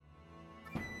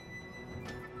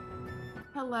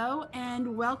Hello,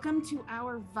 and welcome to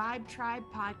our Vibe Tribe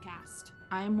podcast.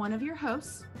 I am one of your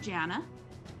hosts, Jana.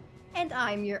 And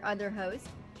I'm your other host,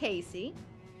 Casey.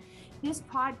 This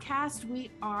podcast, we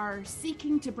are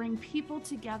seeking to bring people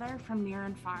together from near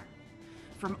and far,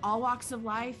 from all walks of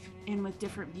life and with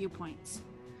different viewpoints.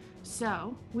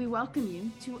 So, we welcome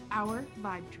you to our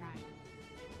Vibe Tribe.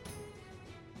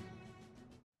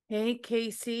 Hey,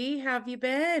 Casey, how have you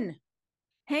been?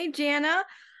 Hey, Jana.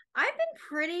 I've been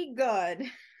pretty good.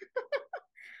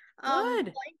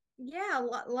 Good.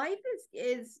 Life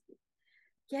is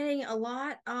getting a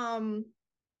lot.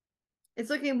 It's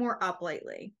looking more up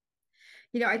lately.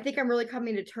 I think I'm really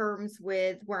coming to terms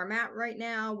with where I'm at right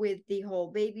now with the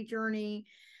whole baby journey.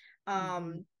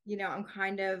 I'm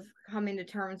kind of coming to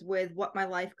terms with what my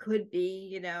life could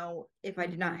be, if I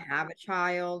did not have a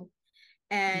child.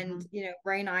 And,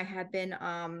 Ray and I have been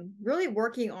really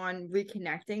working on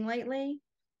reconnecting lately.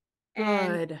 Good.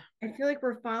 And I feel like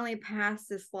we're finally past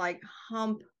this like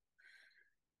hump.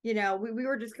 We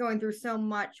were just going through so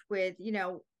much with,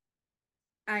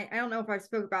 I don't know if I've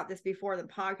spoke about this before in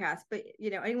the podcast, but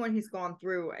anyone who's gone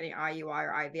through any IUI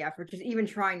or IVF or just even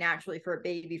trying naturally for a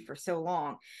baby for so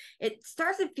long, it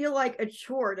starts to feel like a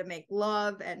chore to make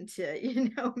love and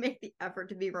to, make the effort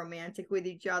to be romantic with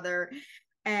each other.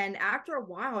 And after a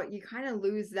while, you kind of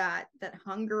lose that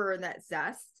hunger and that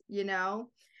zest,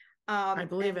 I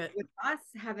believe it. With us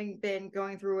having been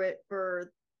going through it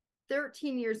for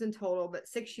 13 years in total, but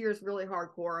 6 years really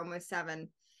hardcore, almost 7.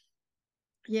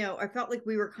 I felt like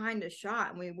we were kind of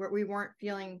shot, and we weren't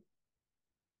feeling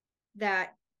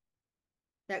that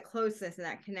closeness and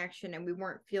that connection, and we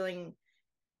weren't feeling,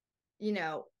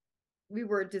 we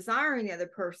were desiring the other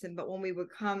person, but when we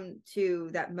would come to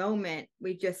that moment,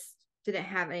 we just didn't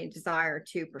have any desire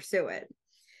to pursue it.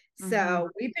 So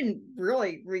we've been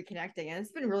really reconnecting, and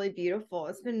it's been really beautiful.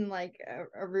 It's been like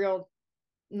a real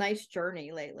nice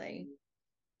journey lately.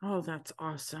 Oh, that's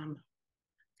awesome.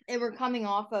 And we're coming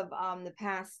off of the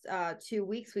past 2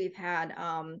 weeks. We've had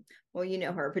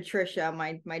her, Patricia,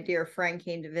 my dear friend,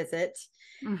 came to visit,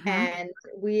 and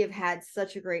we have had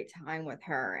such a great time with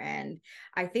her. And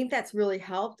I think that's really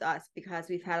helped us because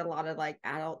we've had a lot of like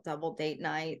adult double date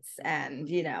nights, and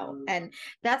and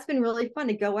that's been really fun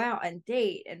to go out and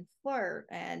date and flirt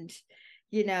and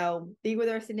be with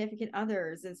our significant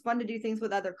others. It's fun to do things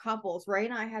with other couples. Ray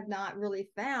and I have not really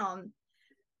found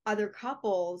other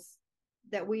couples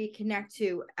that we connect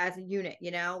to as a unit.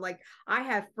 Like I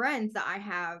have friends that I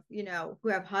have, who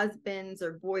have husbands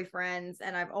or boyfriends,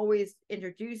 and I've always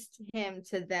introduced him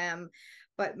to them,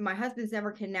 but my husband's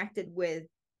never connected with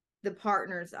the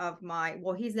partners of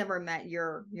he's never met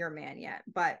your man yet,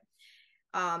 but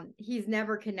he's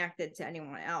never connected to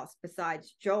anyone else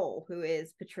besides Joel, who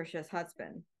is Patricia's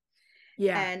husband.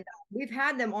 Yeah. And we've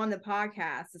had them on the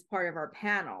podcast as part of our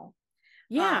panel.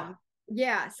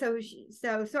 Yeah. So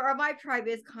our Vibe Tribe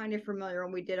is kind of familiar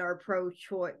when we did our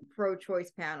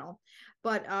pro-choice panel,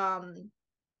 but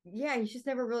he's just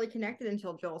never really connected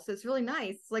until Joel. So it's really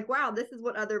nice. It's like, wow, this is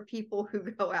what other people who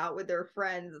go out with their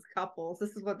friends as couples,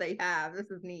 this is what they have.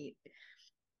 This is neat,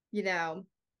 So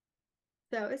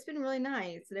it's been really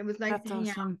nice, and it was nice to hang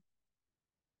out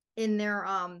in their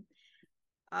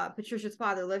Patricia's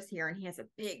father lives here, and he has a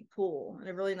big pool and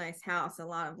a really nice house, a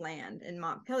lot of land in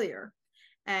Montpelier.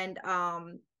 And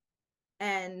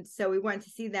so we went to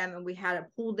see them, and we had a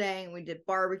pool day, and we did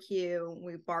barbecue.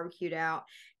 We barbecued out,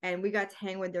 and we got to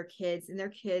hang with their kids, and their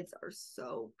kids are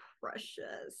so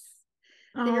precious.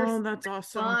 Oh, that's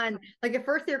awesome. Fun. Like at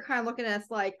first they were kind of looking at us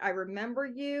like, I remember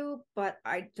you, but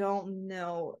I don't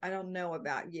know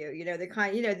about you. They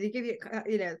kind of, they give you,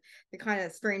 the kind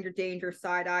of stranger danger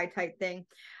side eye type thing.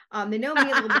 They know me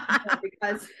a little bit more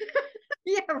because,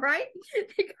 yeah, right.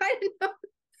 They kind of know,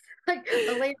 like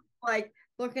the lady, like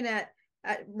looking at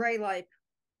Ray, like,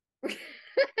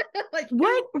 like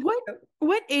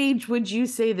what age would you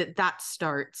say that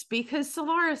starts? Because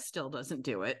Solara still doesn't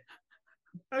do it.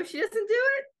 Oh, she doesn't do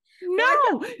it?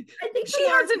 No, well, I think she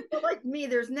hasn't. Like me,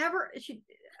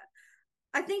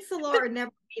 I think Solara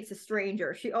never meets a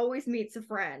stranger. She always meets a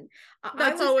friend.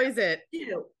 That's always it.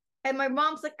 Too. And my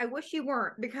mom's like, I wish you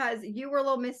weren't, because you were a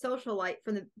little Miss Socialite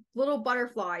from the little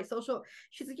butterfly social.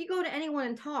 She's like, you go to anyone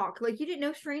and talk. Like, you didn't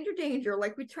know stranger danger.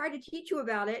 Like, we tried to teach you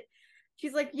about it.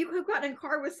 She's like, you could have gotten in a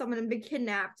car with someone and been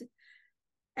kidnapped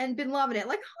and been loving it.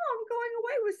 Like, oh, I'm going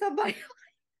away with somebody.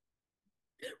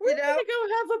 We're gonna go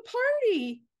have a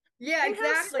party. Yeah,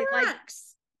 exactly. Like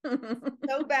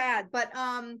so bad. But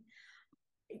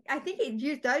I think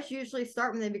it does usually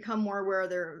start when they become more aware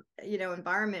of their,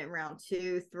 environment around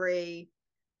 2, 3,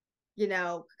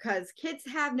 because kids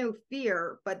have no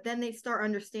fear, but then they start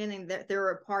understanding that they're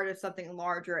a part of something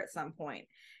larger at some point.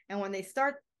 And when they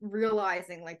start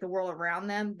realizing like the world around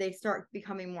them, they start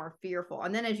becoming more fearful.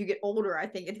 And then as you get older, I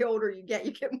think the older you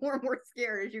get more and more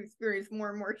scared as you experience more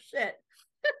and more shit.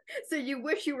 So you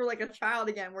wish you were like a child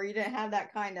again, where you didn't have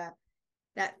that kind of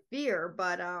that fear.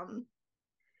 But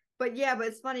yeah, but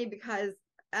it's funny because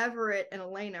Everett and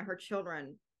Elena, her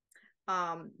children,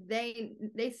 they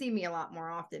see me a lot more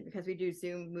often because we do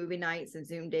Zoom movie nights and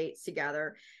Zoom dates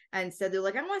together. And so they're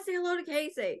like, I want to say hello to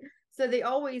Casey. So they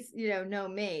always, know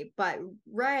me. But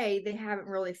Ray, they haven't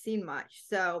really seen much.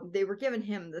 So they were giving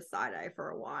him the side eye for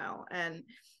a while. And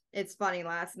it's funny,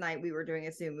 last night we were doing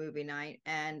a Zoom movie night,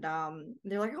 and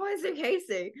they're like, oh, is it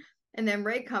Casey? And then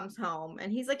Ray comes home and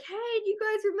he's like, hey, do you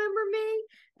guys remember me?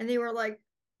 And they were like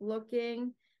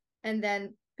looking, and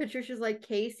then Patricia's like,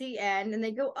 Casey, and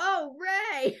they go, oh,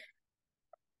 Ray.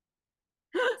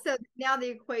 So now they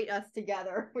equate us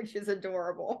together, which is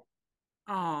adorable.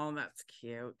 Oh, that's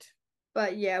cute.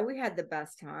 But yeah, we had the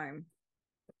best time.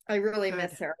 I really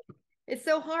miss her. It's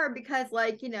so hard because,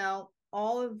 like,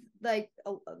 all of like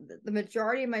the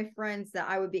majority of my friends that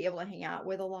I would be able to hang out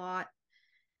with a lot,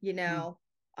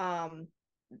 all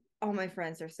my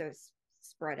friends are so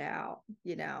spread out,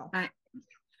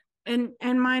 and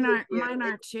mine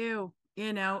are too,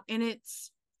 and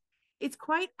it's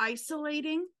quite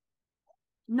isolating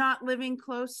not living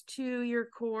close to your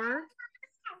core.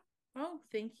 Oh,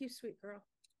 thank you, sweet girl.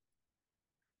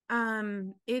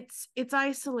 It's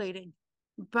isolating,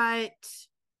 but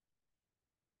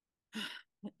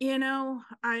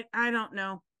I don't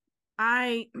know.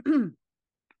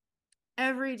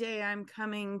 Every day I'm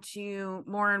coming to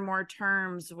more and more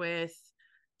terms with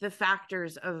the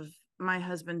factors of my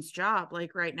husband's job.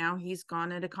 Like right now, he's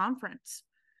gone at a conference.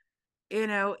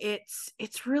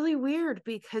 It's really weird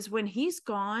because when he's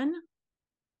gone,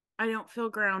 I don't feel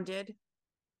grounded.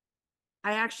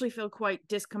 I actually feel quite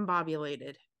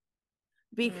discombobulated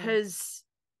because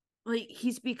like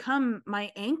he's become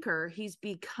my anchor. He's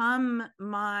become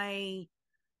my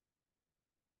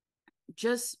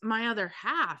other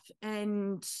half,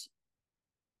 and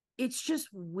it's just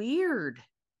weird.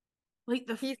 Like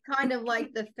he's kind of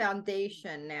like the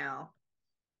foundation now.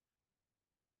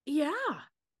 Yeah.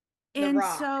 And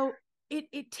so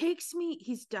it takes me,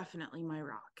 he's definitely my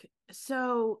rock.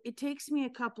 So it takes me a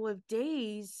couple of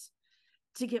days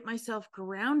to get myself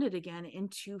grounded again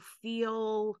and to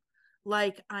feel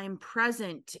like I'm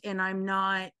present and I'm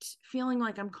not feeling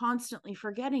like I'm constantly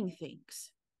forgetting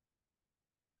things.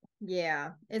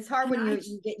 Yeah, it's hard when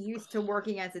you get used to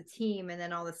working as a team and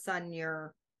then all of a sudden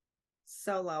you're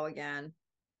solo again.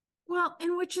 Well,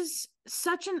 and which is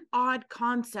such an odd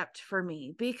concept for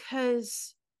me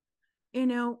because,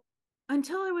 until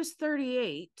I was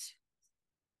 38,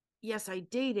 yes, I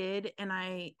dated and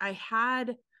I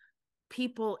had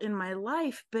people in my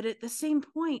life, but at the same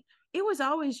point, it was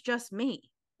always just me.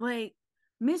 Like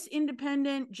Miss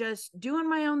Independent, just doing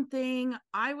my own thing.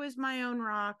 I was my own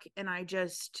rock and I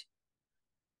just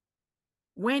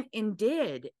went and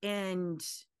did. And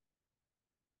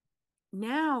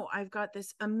now I've got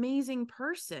this amazing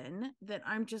person that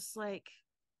I'm just like,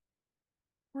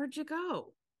 where'd you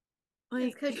go?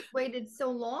 Like, because you waited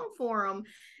so long for him.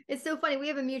 It's so funny. We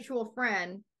have a mutual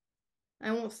friend.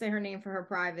 I won't say her name for her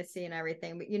privacy and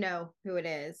everything, but you know who it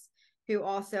is, who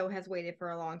also has waited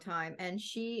for a long time. And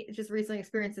she just recently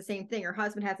experienced the same thing. Her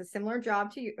husband has a similar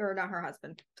job to you, or not her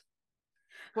husband.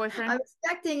 Boyfriend? I'm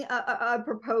expecting a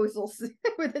proposal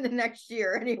within the next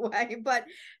year anyway. But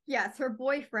yes, her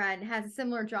boyfriend has a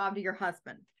similar job to your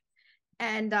husband.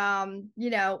 And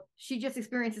she just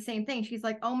experienced the same thing. She's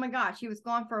like, oh my gosh, he was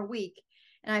gone for a week.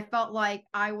 And I felt like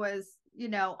I was,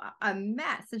 a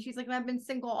mess. And she's like, I've been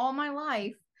single all my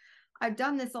life. I've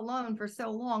done this alone for so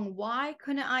long. Why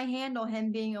couldn't I handle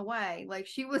him being away? Like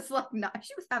she was like,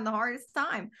 she was having the hardest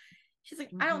time. She's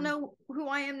like, I don't know who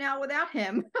I am now without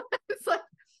him. It's like,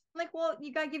 well,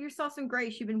 you got to give yourself some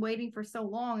grace. You've been waiting for so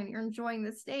long and you're enjoying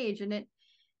the stage. And it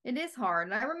is hard.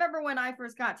 And I remember when I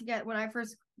first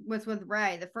was with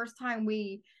Ray, the first time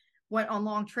we went on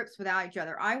long trips without each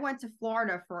other, I went to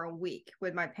Florida for a week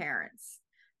with my parents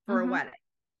for a wedding.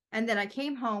 And then I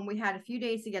came home, we had a few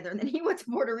days together, and then he went to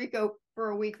Puerto Rico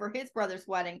for a week for his brother's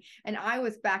wedding. And I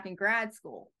was back in grad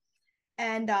school.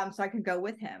 And so I could go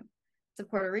with him to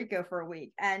Puerto Rico for a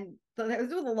week. And so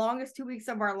those were the longest 2 weeks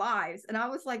of our lives. And I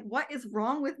was like, what is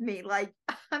wrong with me? Like,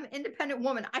 I'm an independent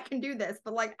woman. I can do this.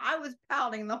 But like, I was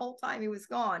pouting the whole time he was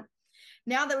gone.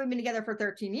 Now that we've been together for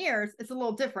 13 years, it's a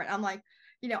little different. I'm like,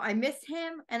 I miss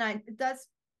him. And I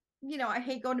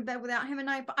hate going to bed without him at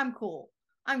night, but I'm cool.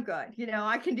 I'm good.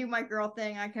 I can do my girl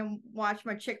thing. I can watch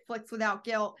my chick flicks without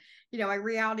guilt. My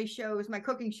reality shows, my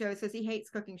cooking shows, because he hates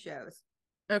cooking shows.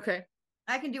 Okay.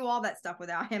 I can do all that stuff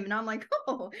without him. And I'm like,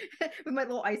 oh, with my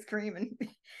little ice cream and, but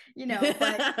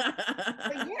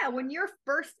yeah, when you're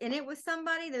first in it with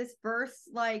somebody, those first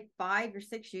like 5 or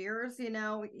 6 years,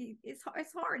 it's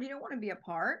hard. You don't want to be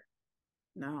apart.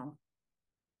 No.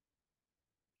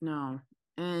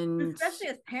 And especially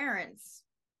as parents.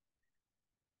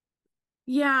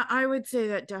 Yeah, I would say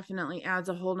that definitely adds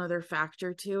a whole nother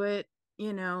factor to it.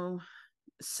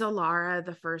 Solara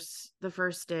the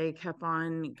first day kept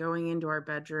on going into our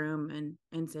bedroom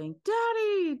and saying,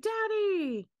 "Daddy,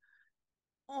 Daddy."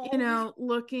 Oh.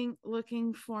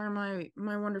 Looking for my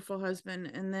wonderful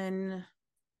husband. And then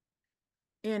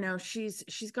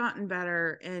she's gotten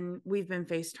better, and we've been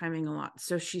FaceTiming a lot.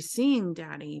 So she's seeing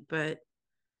Daddy, but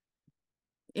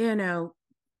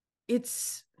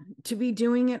it's to be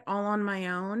doing it all on my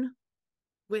own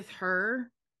with her.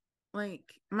 Like,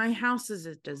 my house is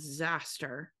a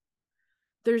disaster.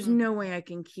 There's no way I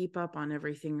can keep up on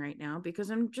everything right now because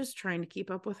I'm just trying to keep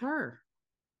up with her.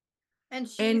 And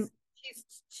she's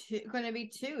going to be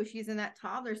 2. She's in that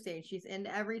toddler stage. She's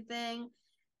into everything.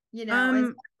 She'd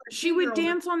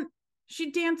dance on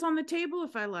the table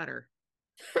if I let her.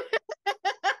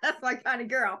 That's my kind of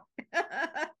girl.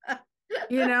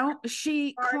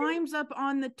 She climbs up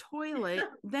on the toilet,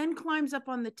 then climbs up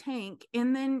on the tank,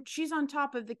 and then she's on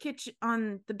top of the kitchen,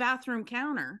 on the bathroom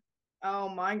counter. Oh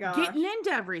my gosh. Getting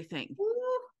into everything.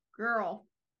 Ooh, girl.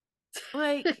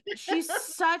 Like, she's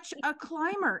such a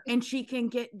climber, and she can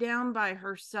get down by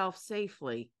herself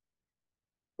safely.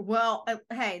 Well,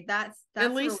 hey, that's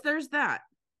at least there's that.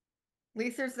 At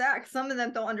least there's that. Some of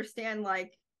them don't understand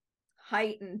like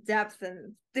height and depth,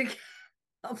 and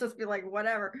I'll just be like,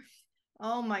 whatever.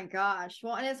 Oh my gosh.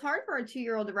 Well, and it's hard for a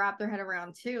 2-year-old to wrap their head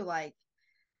around too, like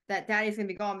that Daddy's gonna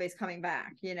be gone, but he's coming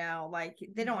back. Like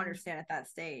they don't understand at that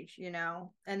stage.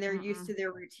 And they're used to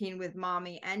their routine with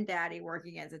mommy and Daddy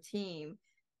working as a team.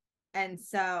 And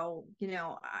so,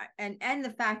 and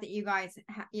the fact that you guys,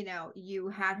 you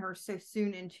had her so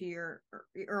soon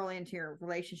early into your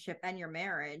relationship and your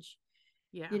marriage.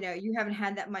 Yeah. You haven't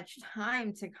had that much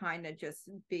time to kind of just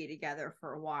be together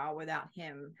for a while without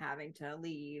him having to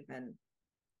leave. And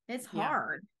it's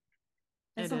hard.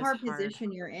 It's a hard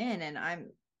position you're in.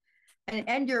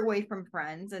 And you're away from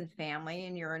friends and family,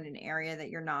 and you're in an area that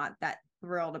you're not that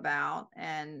thrilled about.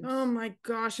 And oh my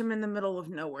gosh, I'm in the middle of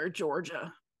nowhere,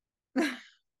 Georgia.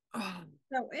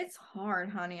 So it's hard,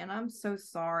 honey, and I'm so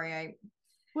sorry. I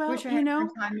wish I had more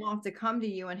time off to come to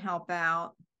you and help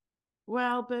out.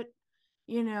 Well, but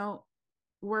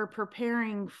we're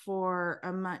preparing for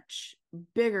a much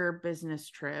bigger business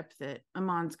trip that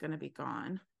Amon's going to be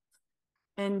gone.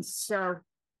 And so,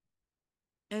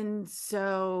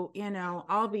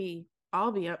 I'll be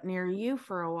up near you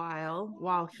for a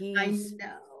while he's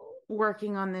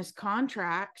working on this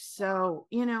contract. So,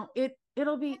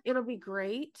 it'll be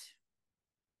great.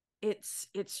 It's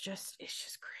just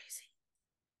crazy.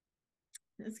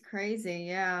 It's crazy.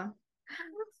 Yeah.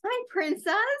 Hi,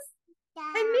 princess.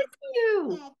 I miss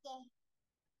you.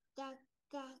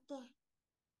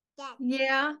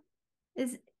 Yeah.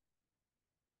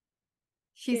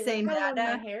 She's saying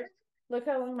that. Look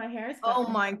how long my hair is. Oh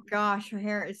my gosh, her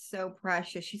hair is so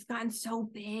precious. She's gotten so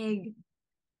big.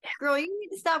 Girl, you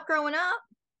need to stop growing up.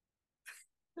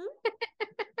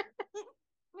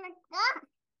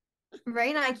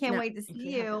 Raina, I can't wait to see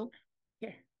you.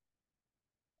 Here.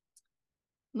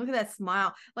 Look at that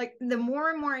smile. Like, the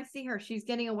more and more I see her, she's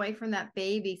getting away from that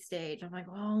baby stage. I'm like,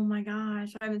 oh my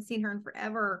gosh, I haven't seen her in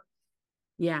forever.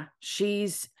 Yeah,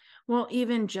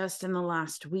 even just in the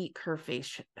last week, her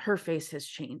face has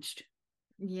changed.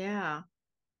 Yeah.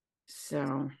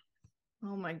 So,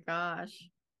 oh my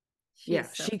gosh.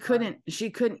 She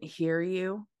couldn't hear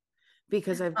you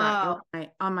because I've got you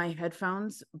on my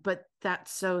headphones, but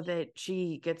that's so that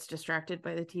she gets distracted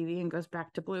by the TV and goes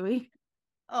back to Bluey.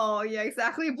 Oh yeah,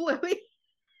 exactly, Bluey.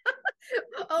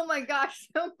 Oh my gosh.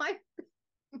 So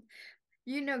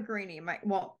Greenie,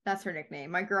 that's her nickname,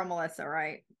 my girl Melissa,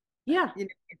 right? Yeah. My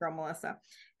girl Melissa.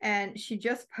 And she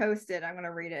just posted, I'm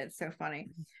gonna read it, it's so funny.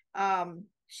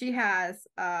 She has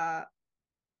a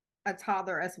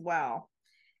toddler as well.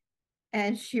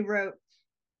 And she wrote,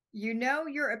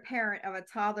 you're a parent of a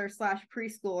toddler /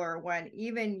 preschooler when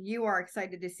even you are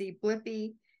excited to see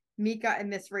Blippi, Mika, and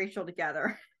Miss Rachel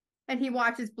together. And he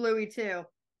watches Bluey too.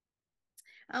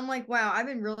 I'm like, wow, I've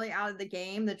been really out of the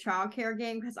game, the childcare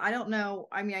game, because I don't know.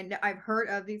 I mean, I've heard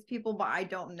of these people, but I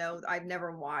don't know. I've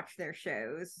never watched their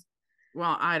shows.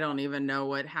 Well, I don't even know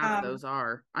what half those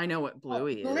are. I know what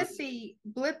Bluey is.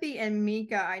 Blippi and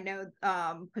Mika. I know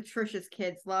Patricia's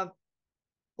kids love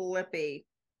Blippi.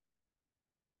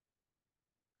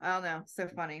 I don't know. So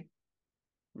funny.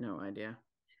 No idea.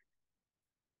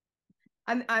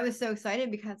 I was so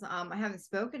excited because I haven't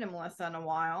spoken to Melissa in a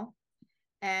while,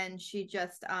 and she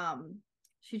just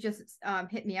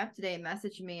hit me up today and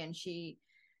messaged me, and she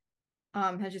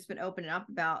has just been opening up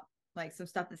about like some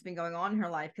stuff that's been going on in her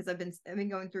life, because I've been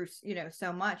going through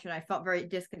so much, and I felt very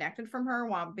disconnected from her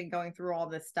while I've been going through all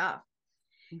this stuff.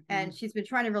 Mm-hmm. And she's been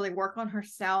trying to really work on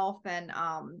herself and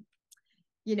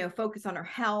focus on her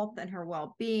health and her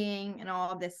well-being and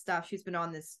all of this stuff. She's been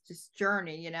on this just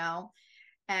journey,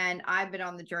 and I've been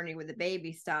on the journey with the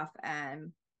baby stuff,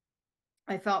 and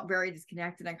I felt very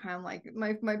disconnected. I kind of like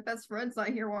my best friend's not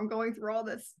here while I'm going through all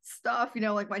this stuff,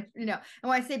 like and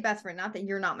when I say best friend, not that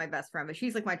you're not my best friend, but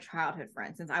she's like my childhood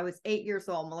friend since I was 8 years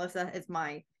old. Melissa is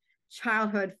my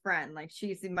childhood friend. Like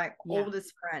she's my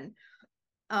oldest friend.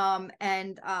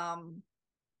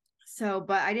 So,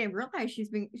 but I didn't realize she's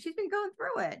been going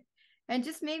through it, and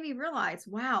just made me realize,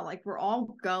 wow, like we're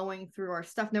all going through our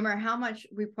stuff, no matter how much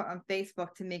we put on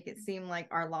Facebook to make it seem like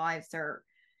our lives are,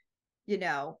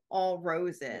 all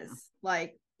roses.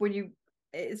 Like when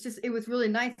it was really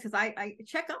nice because I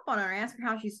check up on her and ask her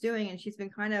how she's doing, and she's been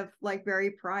kind of like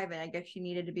very private. I guess she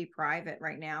needed to be private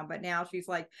right now, but now she's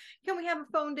like, can we have a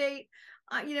phone date?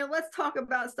 Let's talk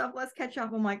about stuff. Let's catch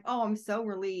up. I'm like, oh, I'm so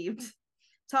relieved.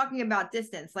 Talking about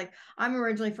distance, like I'm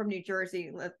originally from New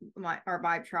Jersey, our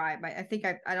Vibe tribe. I think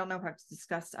I don't know if I've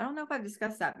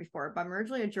discussed that before, but I'm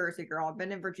originally a Jersey girl. I've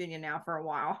been in Virginia now for a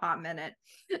while, hot minute.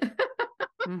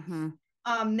 Mm-hmm.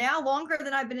 Now longer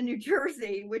than I've been in New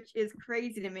Jersey, which is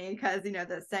crazy to me because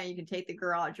the saying, you can take the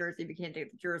girl out of Jersey, but you can't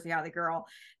take the Jersey out of the girl.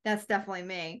 That's definitely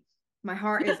me. My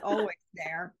heart is always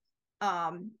there.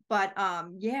 So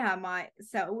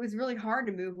it was really hard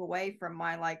to move away from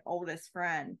my like oldest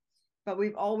friend, but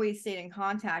we've always stayed in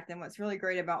contact. And what's really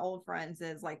great about old friends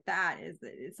is that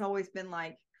it's always been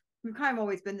like, we've kind of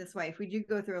always been this way. If we do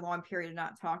go through a long period of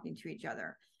not talking to each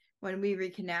other, when we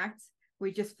reconnect,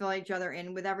 we just fill each other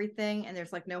in with everything, and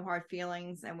there's like no hard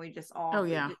feelings, and we just all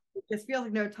it just feels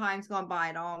like no time's gone by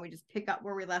at all, and we just pick up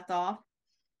where we left off.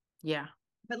 Yeah.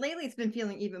 But lately it's been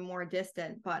feeling even more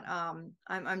distant, but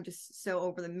I'm just so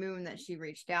over the moon that she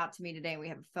reached out to me today, and we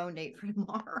have a phone date for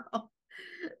tomorrow.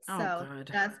 So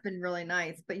that's been really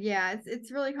nice. But yeah,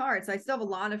 it's really hard. So I still have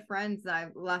a lot of friends that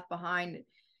I've left behind,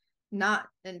 not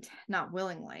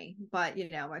willingly, but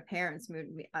my parents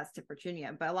moved us to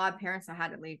Virginia, but a lot of parents I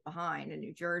had to leave behind in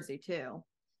New Jersey too.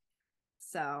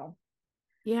 So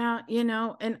yeah,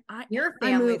 and your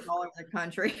family's all over the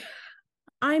country.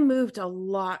 I moved a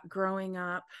lot growing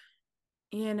up,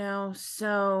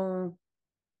 so,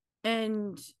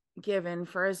 and given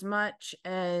for as much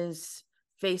as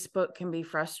Facebook can be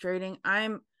frustrating,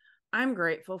 I'm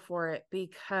grateful for it,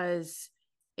 because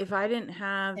if I didn't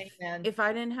have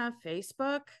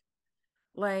Facebook,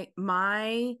 like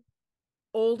my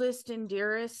oldest and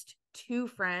dearest two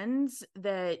friends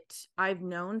that I've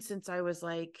known since I was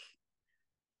like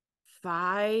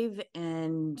 5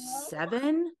 and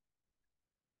 7,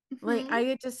 like I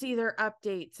get to see their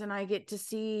updates, and I get to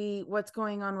see what's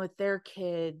going on with their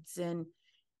kids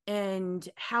and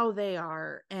how they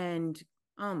are. And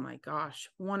oh my gosh,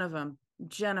 one of them,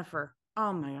 Jennifer,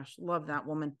 oh my gosh, love that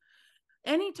woman.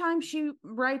 Anytime she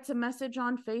writes a message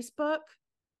on Facebook,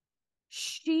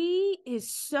 she is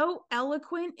so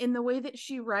eloquent in the way that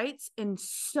she writes and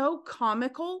so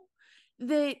comical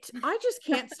that I just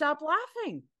can't stop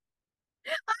laughing.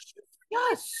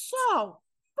 Just so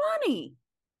funny.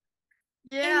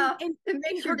 Yeah, and it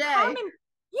makes your day.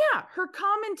 Her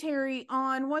commentary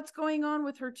on what's going on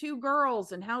with her two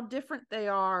girls and how different they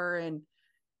are, and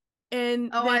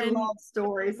I love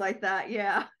stories like that.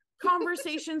 Yeah.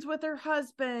 Conversations with her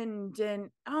husband, and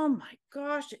oh my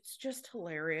gosh, it's just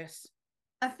hilarious.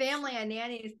 A family I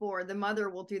nannies for, the mother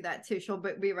will do that too. She'll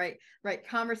be right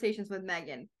conversations with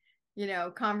Megan,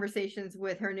 conversations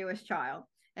with her newest child.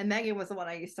 And Megan was the one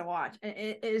I used to watch, and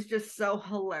it is just so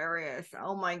hilarious.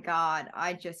 Oh my God,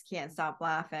 I just can't stop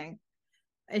laughing.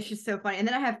 It's just so funny. And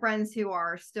then I have friends who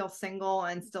are still single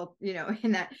and still,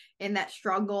 in that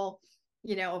struggle,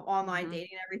 of online dating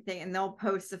and everything. And they'll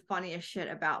post the funniest shit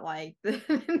about like the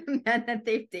men that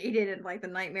they've dated and like the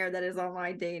nightmare that is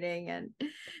online dating, and,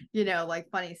 like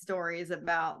funny stories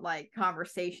about like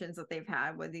conversations that they've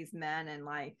had with these men, and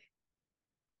like,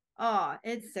 oh,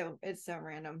 it's so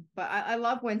random. But I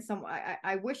love when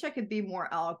I wish I could be more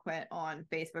eloquent on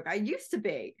Facebook. I used to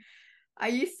be,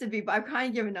 but I've kind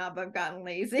of given up. I've gotten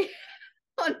lazy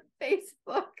on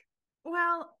Facebook.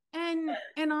 Well, And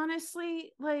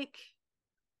honestly, like,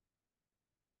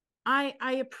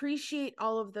 I appreciate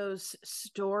all of those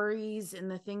stories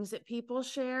and the things that people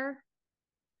share,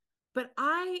 but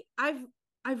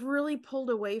I've really pulled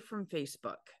away from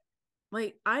Facebook.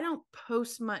 Like, I don't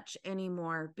post much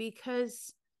anymore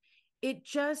because it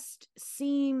just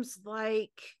seems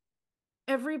like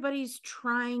everybody's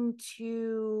trying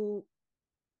to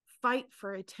fight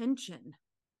for attention.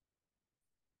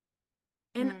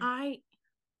 And I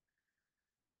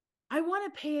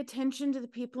want to pay attention to the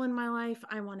people in my life.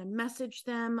 I want to message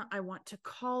them. I want to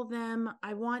call them.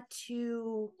 I want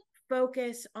to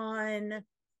focus on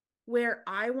where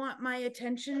I want my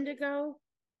attention to go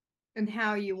and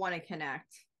how you want to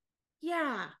connect.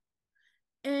 Yeah.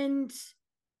 And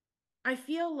I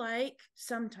feel like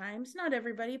sometimes, not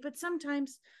everybody, but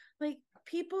sometimes, like,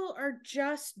 people are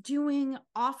just doing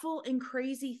awful and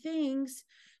crazy things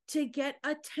to get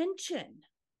attention.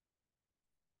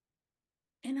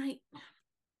 And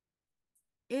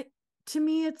to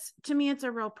me it's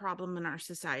a real problem in our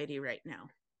society right now.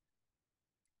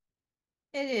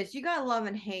 It is. You gotta love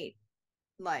and hate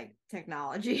like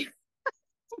technology.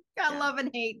 Gotta love and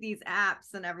hate these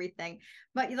apps and everything.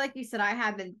 But like you said, I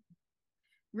have been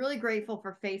really grateful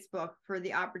for Facebook for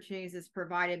the opportunities it's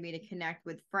provided me to connect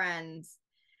with friends.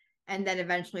 And then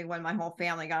eventually, when my whole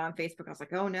family got on Facebook, I was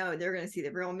like, oh no, they're going to see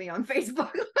the real me on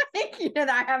Facebook. Like, that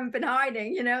I haven't been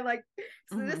hiding, like,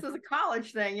 so this was a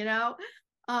college thing,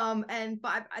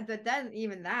 but then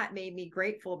even that made me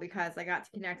grateful because I got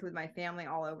to connect with my family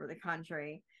all over the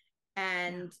country.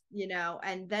 And,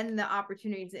 and then the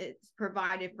opportunities it's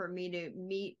provided for me to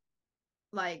meet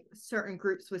like certain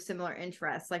groups with similar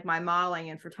interests, like my modeling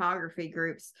and photography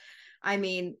groups. I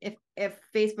mean, if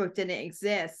Facebook didn't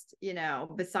exist,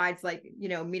 besides like,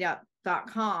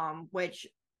 meetup.com, which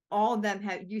all of them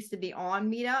used to be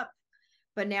on Meetup,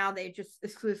 but now they just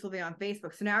exclusively on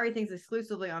Facebook. So now everything's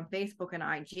exclusively on Facebook and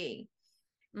IG,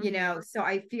 so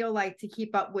I feel like to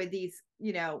keep up with these,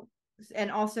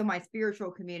 and also my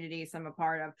spiritual communities I'm a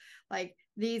part of, like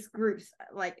these groups,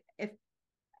 like if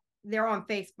they're on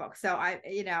Facebook. So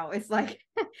it's like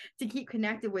to keep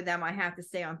connected with them, I have to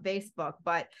stay on Facebook.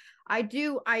 But I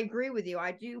agree with you.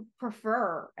 I do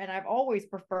prefer, and I've always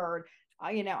preferred,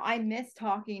 I miss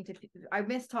talking to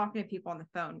people on the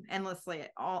phone endlessly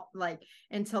all like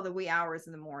until the wee hours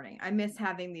in the morning. I miss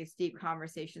having these deep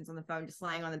conversations on the phone, just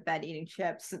laying on the bed eating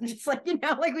chips and just like,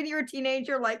 like when you're a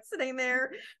teenager, like sitting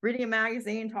there reading a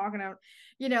magazine, talking about,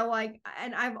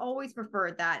 and I've always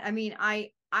preferred that. I mean, I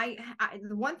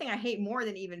the one thing I hate more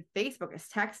than even Facebook is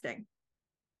texting.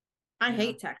 I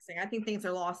hate texting. I think things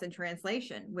are lost in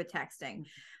translation with texting.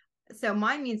 So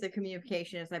my means of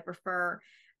communication is I prefer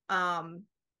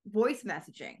voice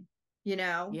messaging,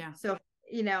 So,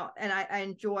 and I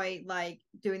enjoy like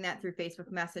doing that through Facebook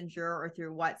Messenger or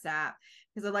through WhatsApp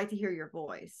because I like to hear your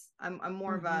voice. I'm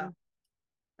more of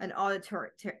an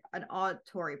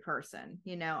auditory person,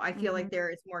 I feel like there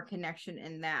is more connection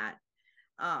in that.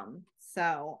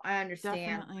 So I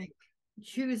understand like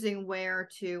choosing where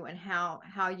to and how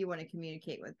you want to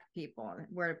communicate with people and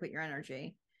where to put your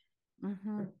energy.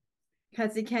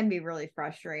 Because it can be really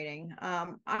frustrating.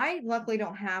 I luckily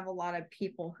don't have a lot of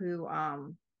people who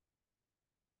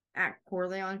act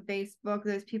poorly on Facebook.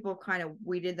 Those people kind of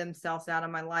weeded themselves out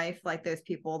of my life, like those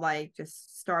people like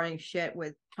just starting shit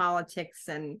with politics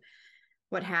and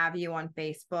what have you on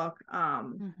Facebook.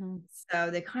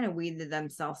 So they kind of weeded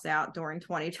themselves out during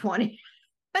 2020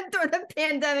 and during the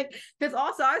pandemic, because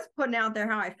also I was putting out there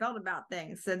how I felt about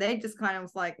things. So they just kind of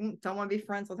was like, don't want to be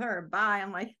friends with her. Bye.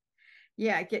 I'm like,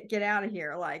 yeah, get out of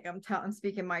here. Like I'm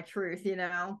speaking my truth,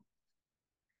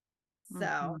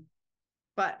 So,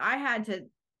 but I had to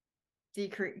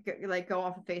go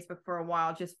off of Facebook for a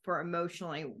while just for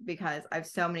emotionally, because I have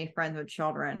so many friends with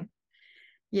children,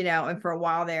 and for a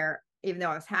while there, even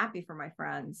though I was happy for my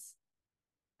friends,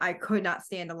 I could not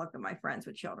stand to look at my friends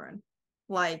with children,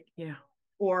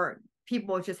 or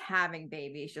people just having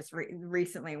babies. Just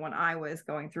recently when I was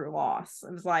going through loss,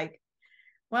 it was like,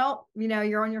 well,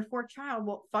 you're on your fourth child.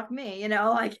 Well, fuck me,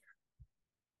 like.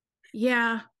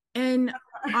 Yeah. And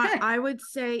I would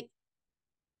say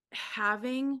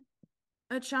having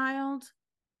a child,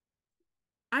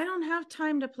 I don't have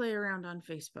time to play around on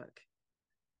Facebook.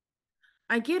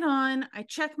 I get on, I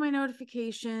check my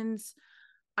notifications,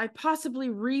 I possibly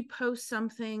repost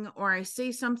something, or I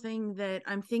say something that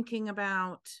I'm thinking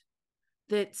about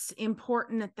that's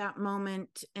important at that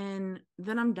moment, and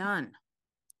then I'm done.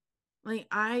 Like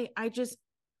I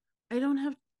don't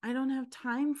have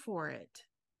time for it.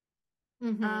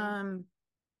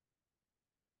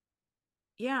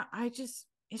 Yeah, it's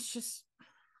just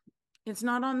It's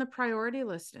not on the priority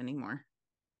list anymore.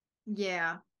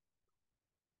 Yeah.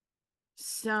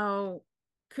 So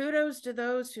kudos to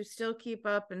those who still keep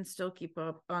up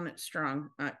on it strong.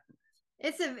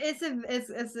 It's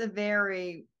a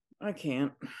very I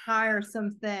can't.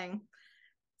 tiresome thing.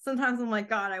 Sometimes I'm like,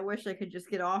 God, I wish I could just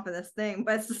get off of this thing,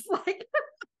 but it's just like,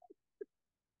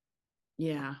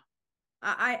 yeah.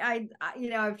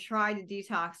 I've tried to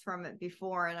detox from it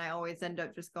before, and I always end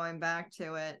up just going back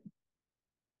to it.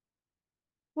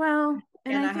 Well,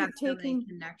 and I I have think so many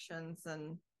connections,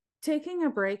 and taking a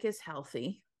break is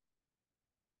healthy.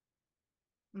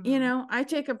 mm-hmm. I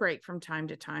take a break from time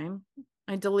to time.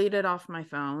 I delete it off my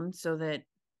phone so that,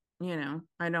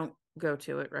 I don't go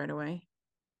to it right away.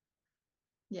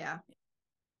 Yeah.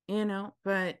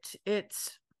 But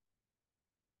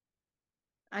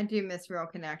I do miss real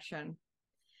connection.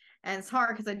 And it's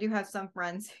hard because I do have some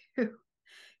friends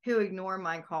who ignore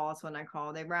my calls when I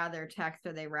call. They rather text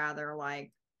or they rather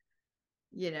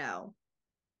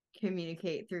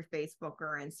communicate through Facebook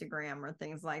or Instagram or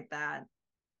things like that.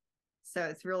 So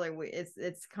it's really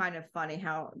it's kind of funny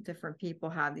how different people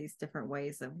have these different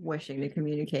ways of wishing to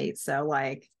communicate. So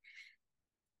I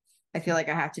feel like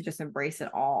I have to just embrace it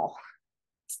all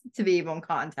to be able in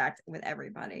contact with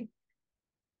everybody.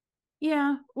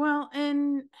 Yeah, well,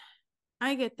 and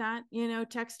I get that.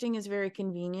 Texting is very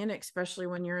convenient, especially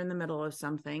when you're in the middle of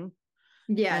something.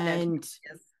 Yeah, and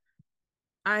no,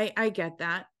 I get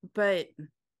that, but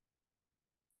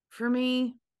for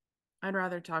me, I'd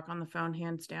rather talk on the phone,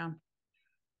 hands down.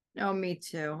 Oh, me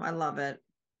too. I love it.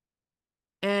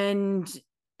 And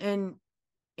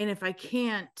if I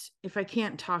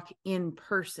can't talk in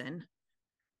person,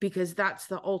 because that's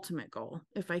the ultimate goal.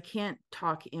 If I can't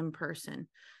talk in person,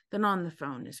 then on the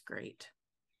phone is great.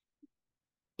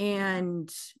 And,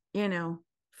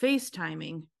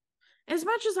 FaceTiming, as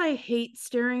much as I hate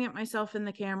staring at myself in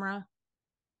the camera,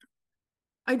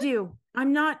 I do.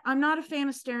 I'm not a fan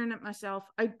of staring at myself.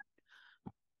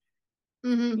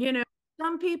 Mm-hmm.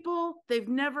 Some people, they've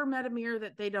never met a mirror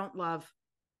that they don't love.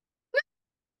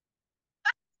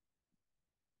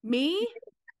 Me,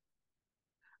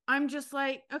 I'm just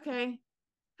like, okay,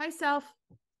 hi self,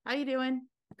 how you doing?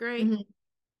 Great. Mm-hmm.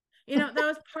 That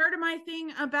was part of my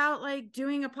thing about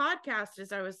doing a podcast,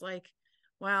 is I was like,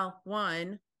 well,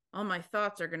 one, all my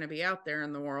thoughts are going to be out there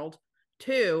in the world.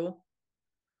 Two,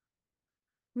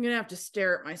 I'm going to have to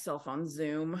stare at myself on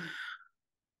Zoom.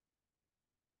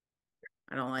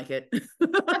 I don't like it.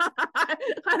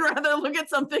 I'd rather look at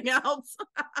something else.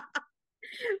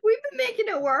 We've been making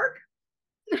it work.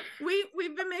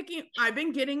 I've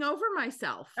been getting over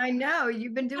myself. I know,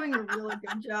 you've been doing a really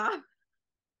good job.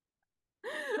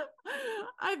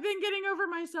 I've been getting over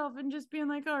myself and just being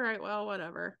like, all right, well,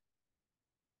 whatever,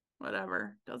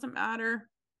 doesn't matter.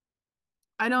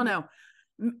 I don't know.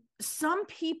 Some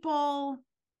people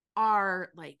are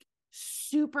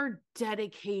super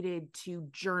dedicated to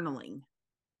journaling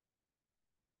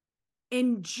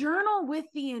and journal with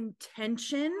the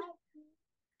intention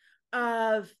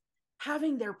of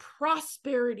having their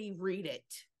prosperity read it.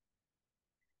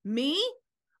 Me,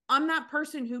 I'm that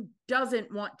person who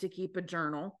doesn't want to keep a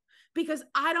journal because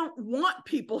I don't want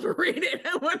people to read it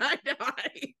when I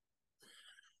die.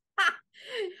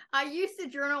 I used to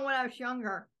journal when I was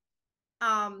younger.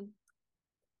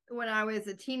 When I was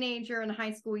a teenager in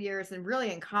high school years and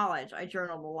really in college, I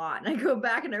journaled a lot. And I go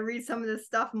back and I read some of this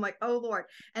stuff. I'm like, oh Lord.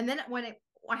 And then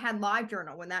I had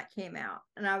LiveJournal when that came out,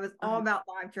 and I was all about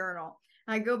LiveJournal.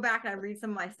 And I go back and I read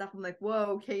some of my stuff. I'm like,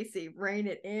 whoa, Casey, rein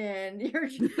it in. You're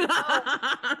just, Miss, I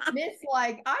don't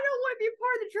want to be a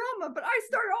part of the drama, but I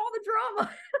started all the drama.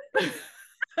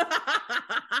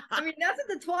 I mean, that's what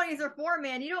the 20s are for,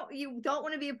 man. You don't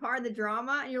want to be a part of the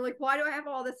drama, and you're like, why do I have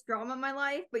all this drama in my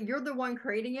life? But you're the one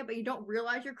creating it, but you don't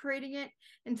realize you're creating it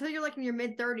until you're in your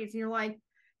mid-30s and you're like,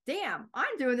 damn,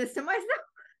 I'm doing this to myself.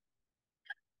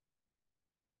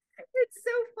 It's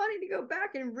so funny to go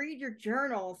back and read your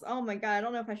journals. Oh my God, I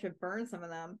don't know if I should burn some of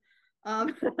them.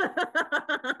 But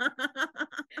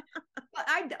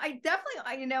I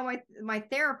definitely, my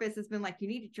therapist has been like, you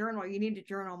need to journal.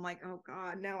 I'm like, oh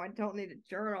God, no, I don't need to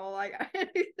journal.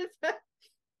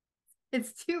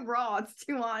 It's too raw. It's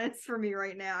too honest for me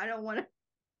right now. I don't want to.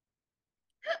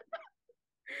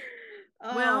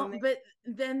 Well, man. But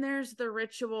then there's the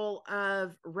ritual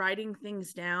of writing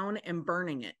things down and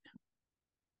burning it.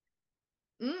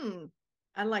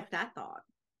 I like that thought.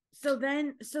 So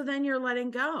then you're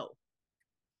letting go.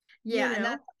 Yeah, and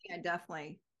that's something I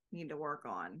definitely need to work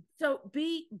on. So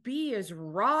be as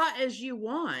raw as you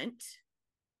want,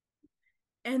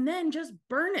 and then just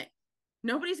burn it.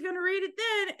 nobody's going to read it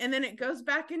then. And then it goes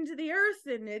back into the earth,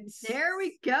 and it's there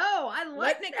we go. I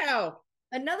like letting it go.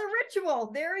 Another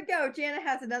ritual. There we go. Jana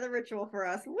has another ritual for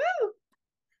us. Woo!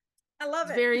 I love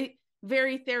it. Very,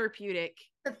 very therapeutic.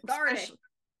 Cathartic.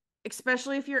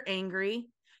 Especially if you're angry.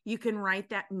 You can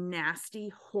write that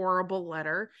nasty, horrible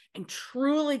letter and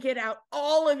truly get out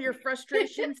all of your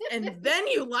frustrations, and then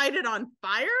you light it on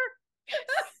fire.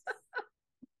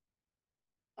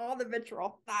 All the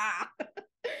vitriol.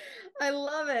 I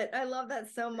love it. I love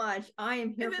that so much. I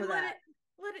am here for that.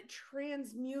 Let it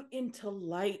transmute into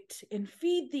light and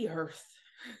feed the earth.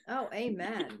 Oh,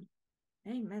 amen.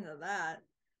 Amen to that.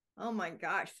 Oh my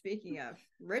gosh. Speaking of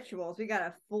rituals, we got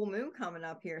a full moon coming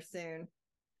up here soon.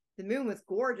 The moon was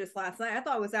gorgeous last night. I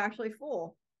thought it was actually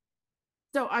full.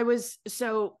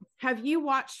 So have you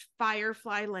watched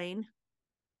Firefly Lane?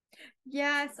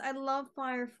 Yes, I love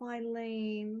Firefly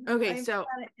Lane. Okay, so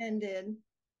it ended.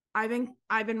 I've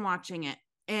been watching it,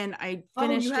 and I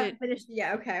finished it. Finished it.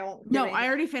 Yeah, okay. I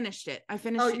already finished it. I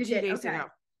finished it 2 days ago.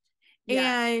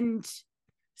 Yeah. And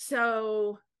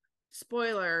so,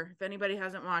 spoiler, if anybody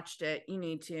hasn't watched it, you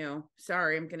need to.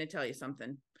 Sorry, I'm going to tell you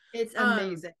something. It's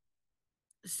amazing.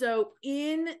 So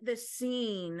in the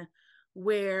scene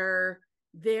where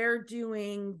they're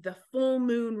doing the full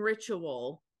moon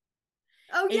ritual.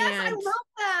 Oh yes, I love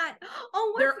that.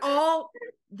 Oh,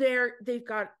 they've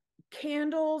got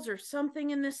candles or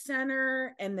something in the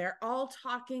center, and they're all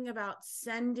talking about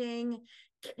sending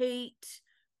Kate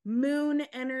moon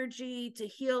energy to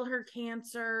heal her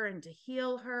cancer and to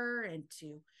heal her and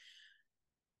to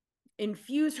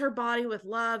infuse her body with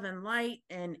love and light.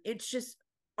 And it's just,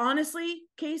 honestly,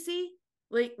 Casey,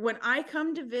 like when I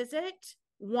come to visit,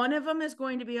 one of them is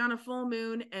going to be on a full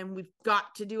moon, and we've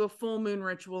got to do a full moon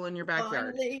ritual in your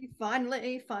backyard.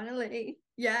 Finally.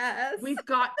 Yes. We've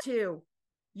got to.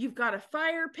 You've got a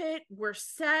fire pit. We're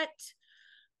set.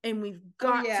 And we've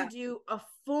got to do a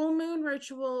full moon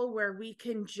ritual where we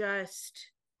can just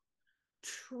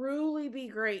truly be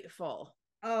grateful.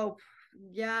 Oh,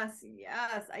 yes.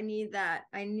 I need that.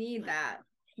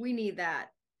 We need that.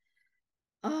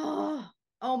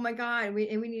 Oh my God. We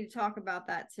need to talk about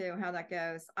that too, how that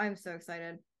goes. I'm so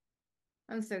excited.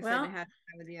 To have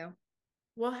time with you.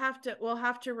 We'll have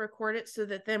to record it so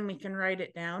that then we can write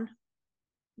it down.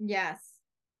 Yes.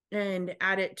 And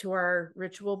add it to our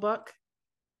ritual book.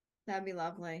 That'd be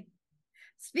lovely.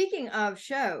 Speaking of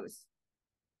shows,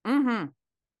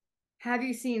 have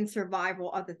you seen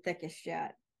Survival of the Thickest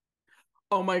yet?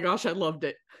 Oh my gosh, I loved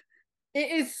it. It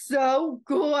is so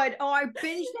good. Oh, I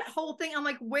binged that whole thing. I'm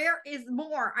like, where is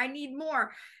more? I need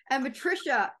more. And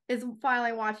Patricia is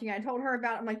finally watching it. I told her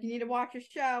about it. I'm like, you need to watch a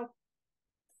show.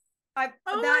 My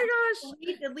gosh.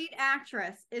 The lead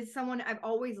actress is someone I've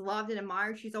always loved and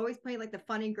admired. She's always played like the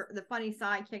funny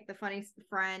sidekick, the funny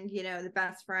friend, the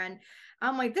best friend.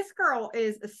 I'm like, this girl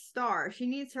is a star. She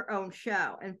needs her own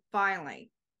show. And finally,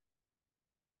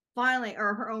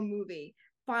 or her own movie.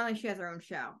 Finally, she has her own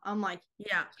show. I'm like,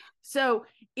 yeah. So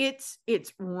it's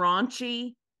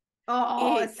raunchy.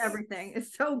 Oh, it's everything.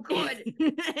 It's so good.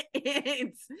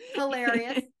 It's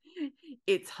hilarious.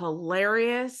 It's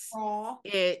hilarious. Aww.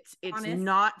 It's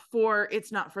not for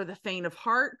the faint of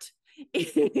heart.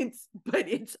 But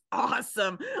it's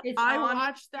awesome. I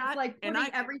watched that. It's like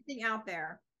putting everything out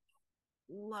there.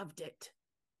 Loved it.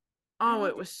 Oh,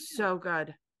 it was so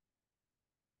good.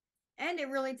 And it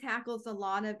really tackles a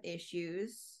lot of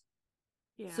issues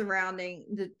surrounding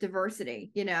the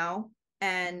diversity,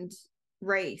 and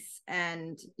race,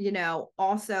 and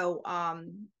also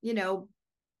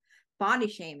body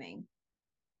shaming.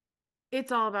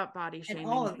 It's all about body shaming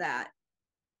and all of that.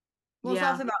 Well, it's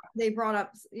also about, they brought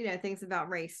up things about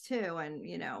race too, and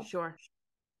sure.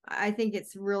 I think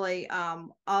it's really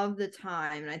of the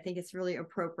time, and I think it's really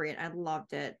appropriate. I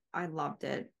loved it.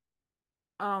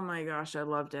 Oh my gosh, I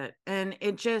loved it. And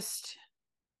it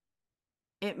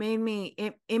made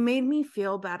me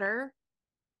feel better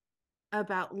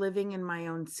about living in my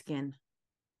own skin.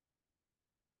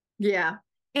 Yeah.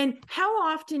 And how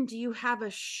often do you have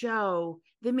a show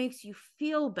that makes you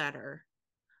feel better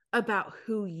about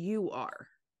who you are?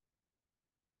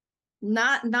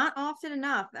 Not often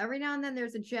enough. Every now and then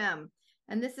there's a gem,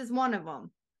 and this is one of them.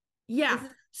 Yeah.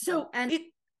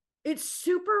 It's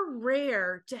super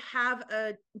rare to have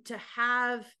an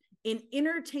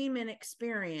entertainment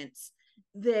experience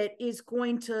that is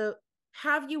going to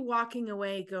have you walking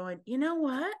away going, you know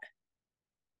what?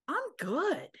 I'm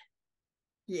good.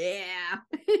 Yeah.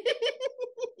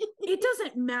 It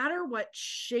doesn't matter what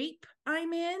shape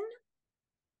I'm in.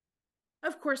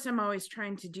 Of course, I'm always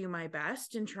trying to do my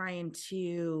best and trying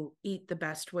to eat the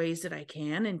best ways that I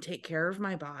can and take care of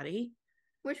my body.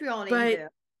 which we all need But to.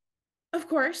 of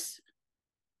course,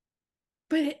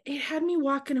 but it had me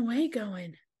walking away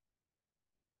going,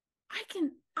 I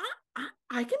can,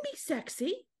 I can be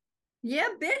sexy. Yeah,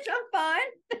 bitch, I'm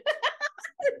fine.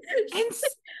 And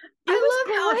I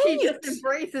love how she just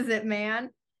great. embraces it,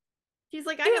 man. She's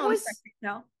like, I It know I'm was, sexy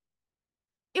now.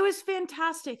 it was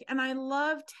fantastic. And I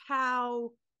loved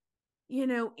how,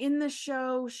 in the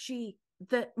show,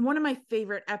 one of my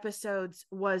favorite episodes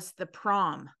was the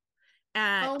prom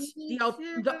at Oh, me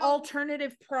too. the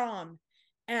alternative prom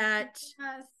at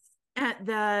Yes. at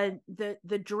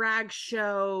the drag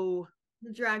show,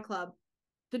 The drag club.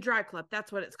 the drag club,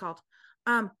 that's what it's called.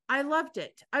 I loved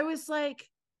it. I was like,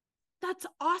 that's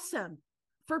awesome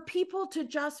for people to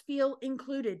just feel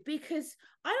included, because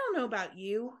I don't know about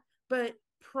you, but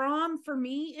prom for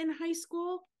me in high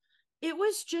school, it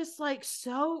was just like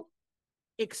so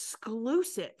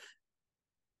exclusive.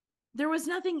 There was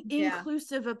nothing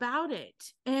inclusive about it.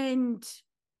 And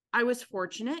I was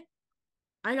fortunate.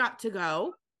 I got to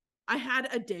go. I had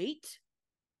a date.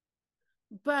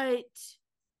 But,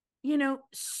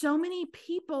 so many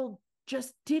people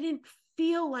just didn't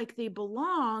feel like they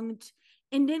belonged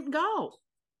and didn't go.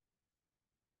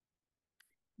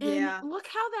 And look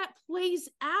how that plays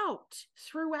out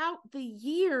throughout the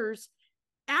years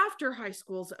after high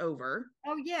school's over.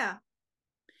 Oh, yeah.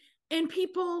 And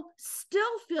people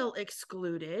still feel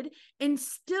excluded and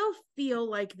still feel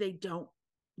like they don't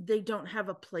have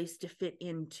a place to fit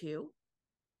into.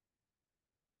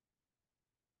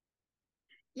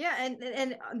 Yeah,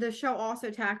 and the show also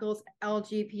tackles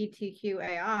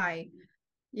LGBTQAI,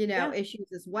 issues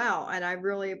as well. And I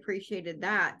really appreciated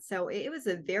that. So it was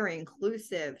a very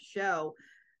inclusive show.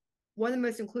 One of the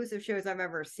most inclusive shows I've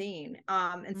ever seen.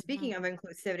 And speaking of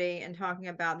inclusivity and talking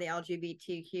about the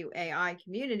LGBTQAI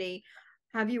community,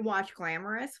 have you watched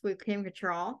Glamorous with Kim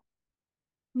Cattrall?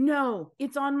 No,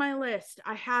 it's on my list.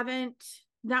 I haven't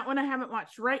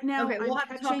watched right now. Okay, we'll have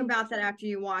to talk about that after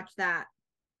you watch that.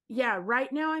 Yeah, right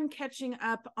now I'm catching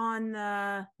up on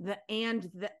the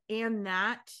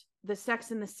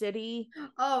Sex and the City.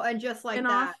 Oh, and just like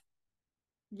that.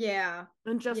 Yeah.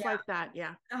 And just like that,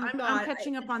 yeah. Oh, I'm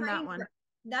catching up on that one.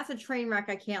 That's a train wreck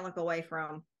I can't look away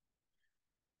from.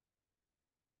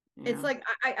 Yeah. It's like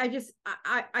I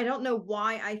don't know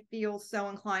why I feel so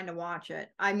inclined to watch it.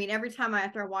 I mean, every time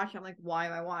after I watch it, I'm like, why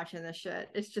am I watching this shit?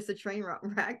 It's just a train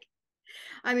wreck.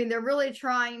 I mean, they're really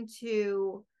trying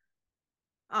to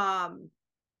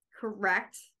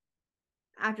correct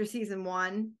after season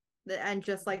one, and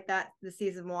just like that, the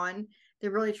season one,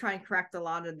 they're really trying to correct a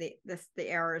lot of the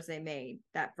errors they made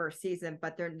that first season,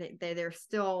 but they're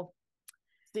still.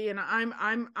 See, and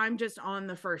I'm just on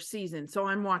the first season, so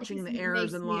I'm watching the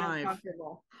errors in live.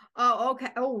 Oh, okay.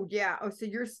 Oh, yeah. Oh, so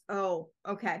you're. Oh,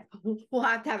 okay. We'll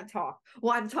have to have a talk.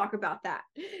 We'll have to talk about that.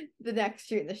 The next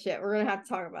Shooting the Shit. We're gonna have to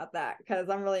talk about that because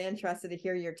I'm really interested to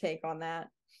hear your take on that.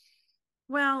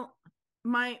 Well,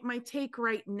 my take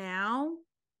right now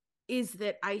is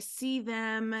that I see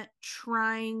them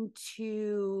trying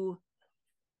to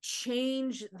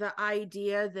change the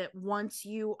idea that once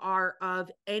you are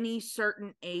of any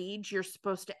certain age, you're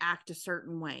supposed to act a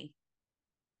certain way.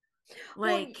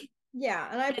 Like, well, yeah,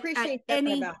 and I appreciate that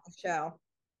about the show.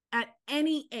 At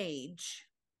any age,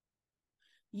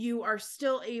 you are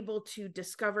still able to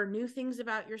discover new things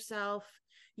about yourself.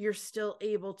 You're still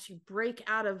able to break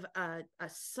out of a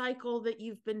cycle that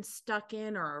you've been stuck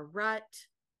in, or a rut.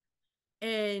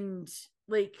 And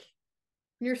like,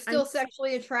 you're still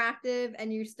sexually attractive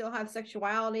and you still have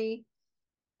sexuality.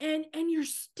 And you're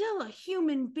still a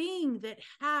human being that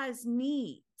has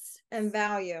needs and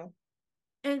value.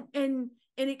 And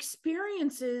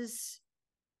experiences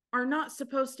are not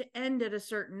supposed to end at a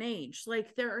certain age.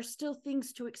 Like, there are still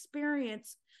things to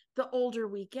experience the older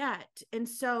we get. And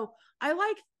so I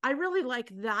really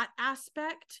like that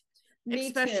aspect. Me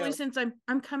especially too. Since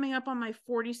I'm coming up on my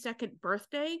 42nd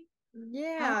birthday.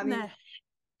 Yeah.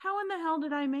 How in the hell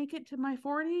did I make it to my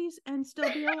 40s and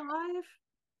still be alive?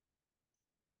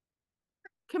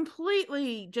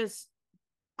 Completely just,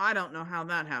 I don't know how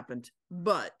that happened,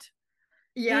 but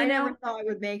yeah, I never thought I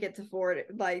would make it to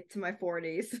to my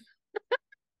 40s.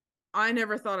 I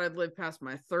never thought I'd live past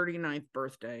my 39th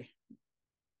birthday.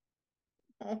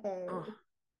 Oh.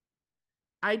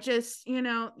 I just,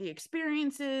 the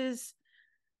experiences,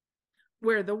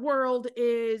 where the world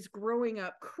is, growing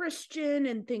up Christian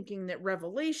and thinking that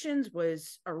Revelations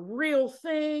was a real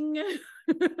thing.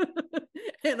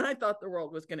 And I thought the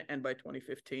world was going to end by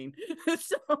 2015.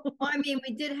 So, well, I mean,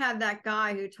 we did have that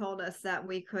guy who told us that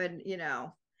we could,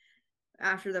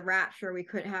 after the rapture, we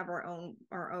could have our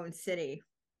own city.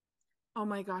 Oh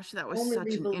my gosh, that was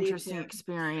such an interesting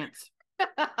experience.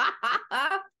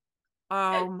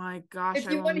 Oh my gosh, If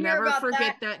I you will want to hear never about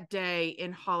forget that, that day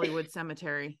in Hollywood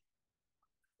Cemetery.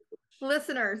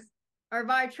 listeners, our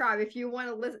Vibe Tribe, if you want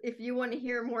to listen, if you want to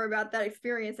hear more about that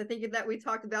experience, I think that we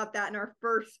talked about that in our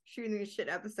first Shooting the Shit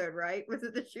episode, right? Was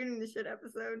it the Shooting the Shit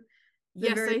episode? The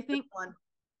Yes, very first one.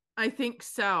 I think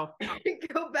so.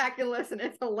 Go back and listen.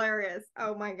 It's hilarious.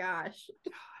 Oh my gosh.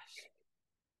 Gosh.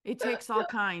 It takes all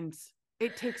kinds.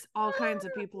 It takes all kinds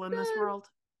of people in this world.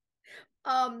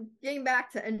 Getting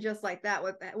back to, and just like that,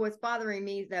 what's bothering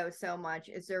me though so much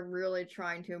is they're really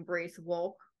trying to embrace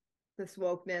this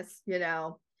wokeness,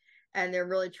 and they're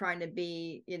really trying to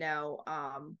be,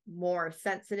 more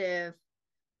sensitive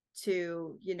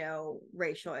to,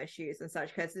 racial issues and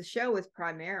such, because the show was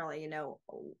primarily,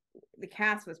 the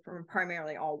cast was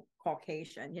primarily all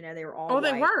Caucasian, they were all white.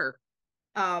 They were.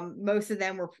 Most of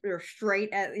them were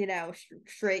straight,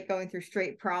 straight, going through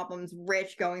straight problems,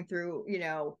 rich, going through,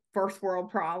 first world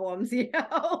problems, like,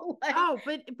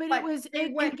 but it was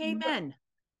gay men.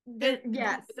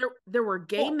 Yes, there were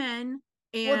gay men,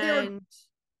 and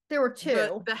there were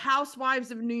two, the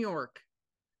housewives of New York.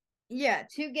 Yeah,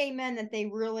 two gay men that they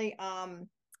really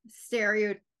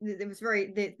it was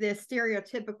very the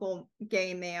stereotypical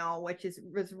gay male, which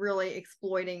was really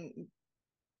exploiting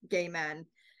gay men.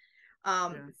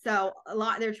 So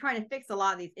they're trying to fix a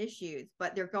lot of these issues,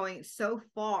 but they're going so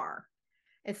far.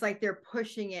 It's like they're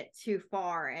pushing it too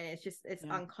far, and it's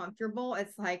uncomfortable.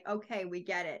 It's like, okay, we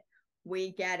get it,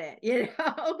 like,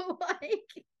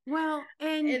 well,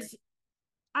 and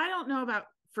I don't know about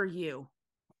for you,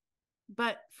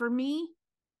 but for me,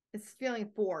 it's feeling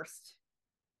forced.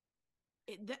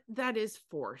 That is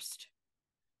forced.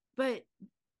 But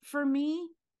for me,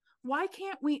 why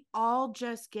can't we all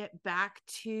just get back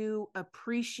to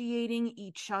appreciating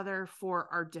each other for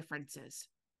our differences?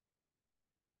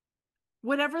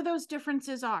 Whatever those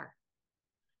differences are,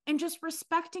 and just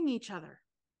respecting each other,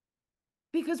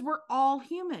 because we're all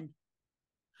human.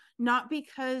 Not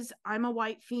because I'm a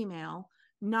white female,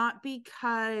 not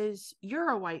because you're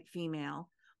a white female.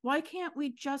 Why can't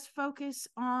we just focus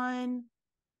on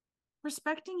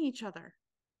respecting each other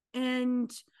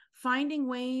and finding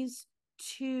ways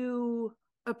to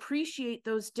appreciate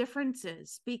those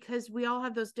differences, because we all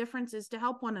have those differences to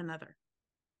help one another?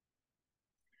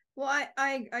 Well,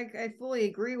 I fully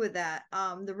agree with that.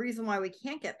 The reason why we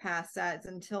can't get past that is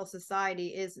until society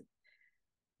is,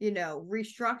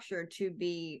 restructured to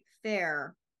be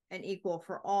fair and equal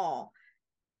for all,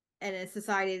 and a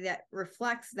society that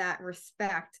reflects that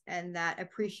respect and that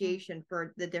appreciation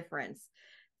for the difference.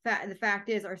 The fact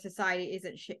is, our society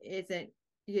isn't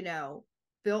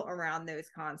built around those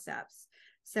concepts.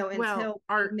 So until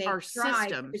our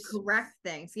systems to correct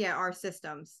things, our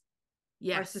systems,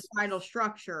 our societal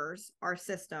structures, our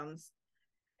systems,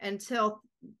 until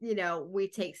we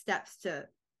take steps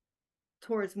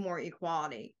towards more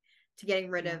equality, to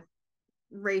getting rid of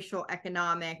racial,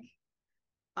 economic,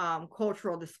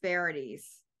 cultural disparities,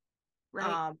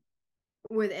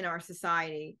 within our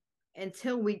society.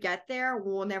 Until we get there,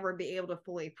 we'll never be able to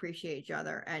fully appreciate each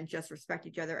other and just respect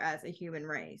each other as a human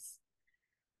race.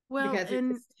 Because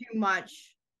it's too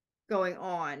much going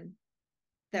on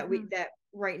that that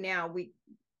right now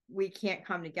we can't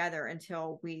come together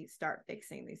until we start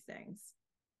fixing these things.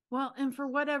 Well, and for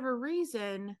whatever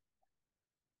reason,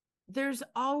 there's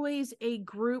always a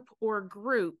group or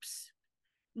groups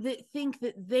that think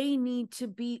that they need to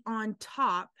be on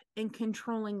top and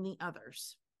controlling the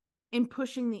others and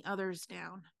pushing the others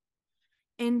down.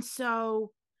 And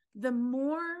so the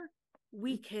more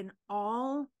we can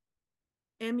all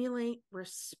emulate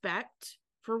respect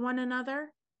for one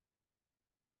another,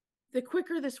 the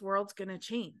quicker this world's going to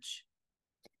change.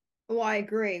 Well, I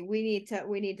agree. We need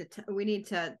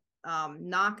to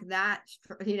knock that,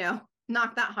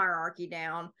 knock that hierarchy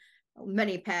down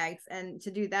many pegs. And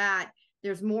to do that,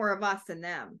 there's more of us than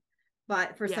them.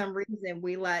 But for some reason,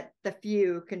 we let the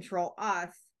few control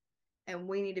us. And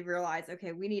we need to realize,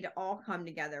 okay, we need to all come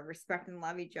together, respect and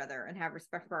love each other, and have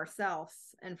respect for ourselves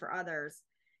and for others.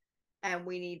 And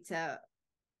we need to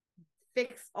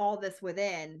fix all this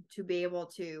within to be able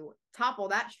to topple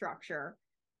that structure,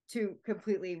 to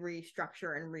completely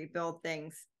restructure and rebuild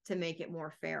things to make it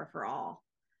more fair for all.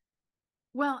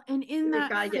 Well, and we've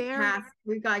got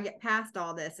to get past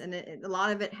all this, and a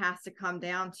lot of it has to come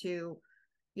down to,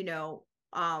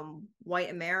 white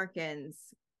Americans,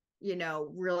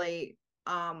 really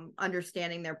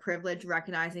understanding their privilege,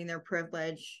 recognizing their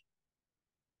privilege,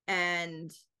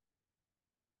 and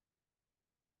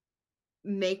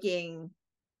making,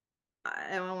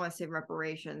 I don't want to say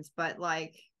reparations, but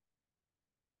like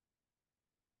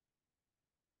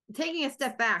taking a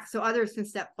step back so others can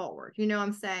step forward. You know what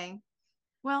I'm saying?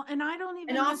 Well, and I don't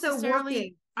even And also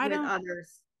working I with don't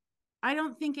others. I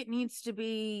don't think it needs to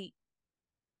be,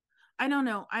 I don't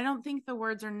know. I don't think the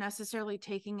words are necessarily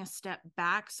taking a step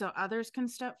back so others can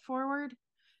step forward,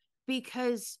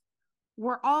 because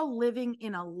we're all living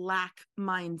in a lack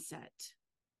mindset.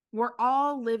 We're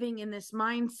all living in this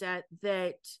mindset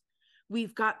that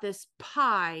we've got this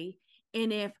pie,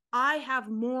 and if I have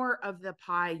more of the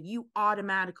pie, you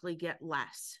automatically get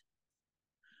less,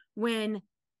 when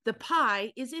the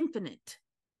pie is infinite.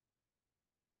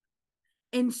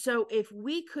 And so if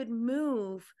we could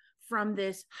move from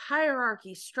this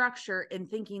hierarchy structure and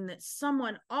thinking that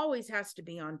someone always has to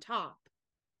be on top,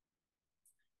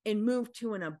 and move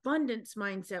to an abundance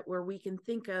mindset where we can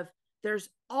think of there's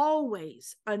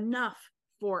always enough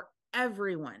for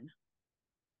everyone,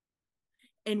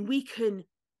 and we can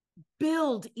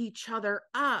build each other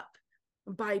up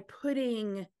by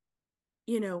putting,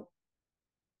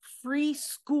 free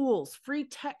schools, free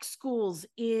tech schools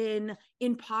in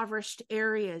impoverished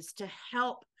areas to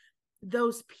help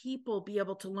those people be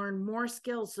able to learn more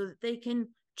skills so that they can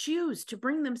choose to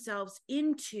bring themselves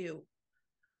into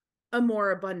a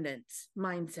more abundance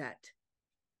mindset.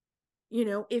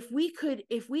 If we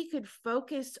could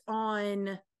focus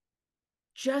on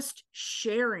just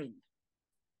sharing.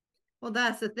 Well,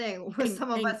 that's the thing.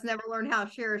 Some of us never learned how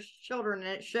to share as children, and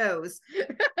it shows.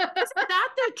 Isn't that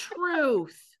the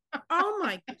truth? Oh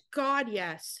my God,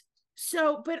 yes.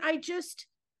 So, but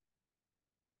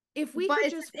if we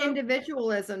could just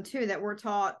individualism too, that we're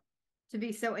taught to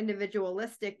be so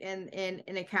individualistic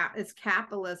it's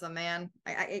capitalism, man.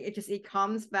 It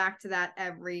comes back to that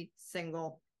every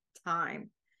single time.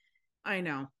 I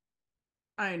know.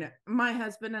 My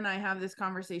husband and I have this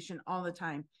conversation all the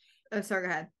time. Oh, sorry, go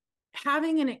ahead.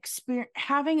 Having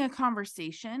a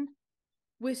conversation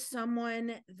with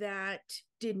someone that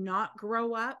did not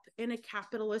grow up in a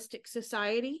capitalistic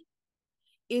society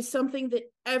is something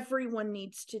that everyone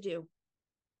needs to do,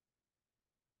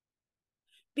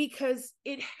 because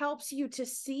it helps you to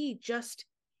see just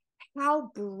how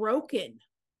broken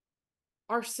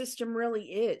our system really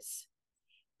is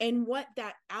and what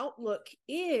that outlook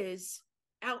is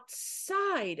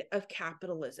outside of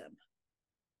capitalism,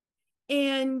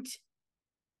 and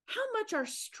how much our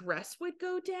stress would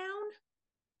go down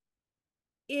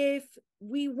if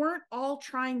we weren't all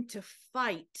trying to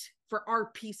fight for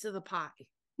our piece of the pie.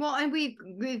 Well, and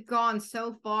we've gone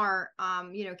so far.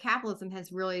 Capitalism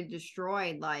has really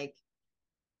destroyed like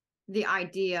the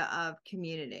idea of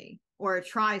community, or it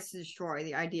tries to destroy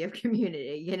the idea of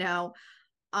community,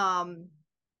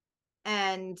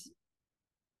 and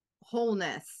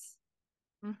wholeness.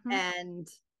 Mm-hmm. And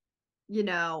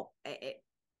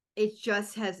it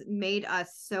just has made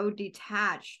us so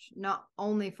detached, not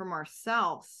only from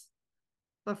ourselves,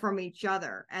 but from each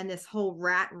other, and this whole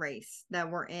rat race that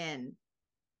we're in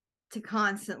to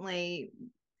constantly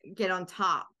get on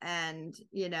top and,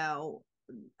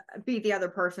 beat the other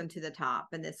person to the top.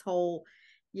 And this whole,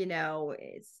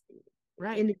 it's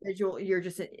right. Individual,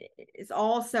 it's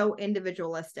all so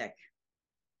individualistic.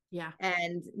 Yeah.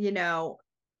 And,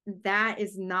 that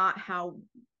is not how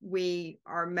we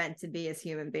are meant to be as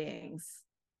human beings.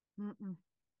 Mm-mm.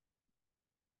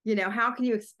 How can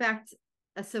you expect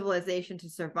a civilization to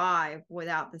survive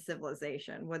without the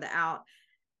civilization, without,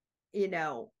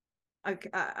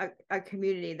 a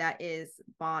community that is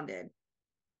bonded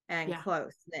and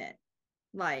close knit,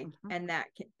 and that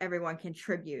everyone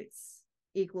contributes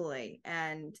equally.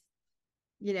 And,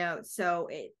 so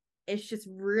it's just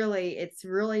really, it's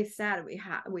really sad.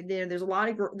 There's a lot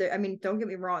of, don't get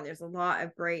me wrong, there's a lot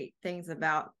of great things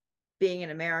about being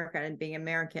an American and being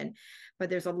American, but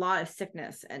there's a lot of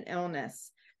sickness and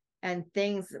illness and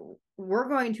things. We're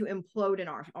going to implode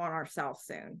on ourselves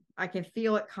soon. I can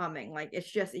feel it coming. Like, it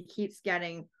keeps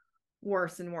getting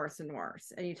worse and worse and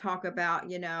worse. And you talk about,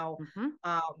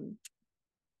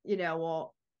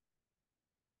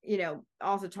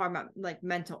 also talking about like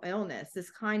mental illness. This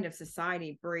kind of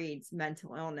society breeds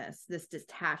mental illness, this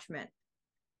detachment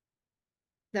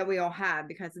that we all have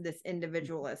because of this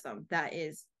individualism that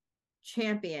is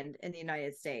championed in the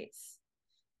United States.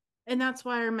 And that's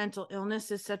why our mental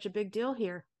illness is such a big deal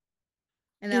here.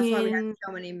 And that's why we have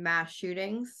so many mass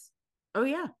shootings. Oh,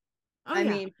 yeah. I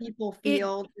mean, people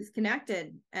feel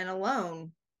disconnected and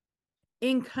alone.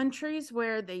 In countries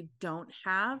where they don't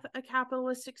have a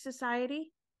capitalistic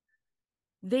society,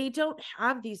 they don't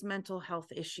have these mental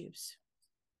health issues.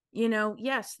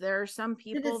 Yes, there are some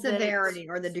people to the severity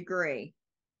or the degree.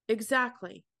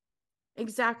 Exactly.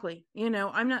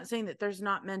 I'm not saying that there's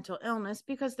not mental illness,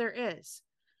 because there is.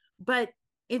 But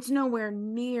it's nowhere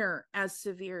near as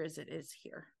severe as it is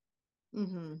here.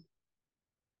 Mm-hmm.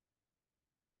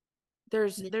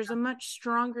 There's a much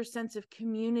stronger sense of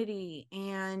community,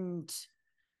 and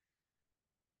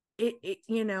it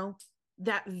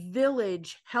that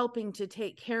village helping to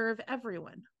take care of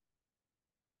everyone.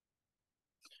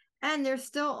 And there's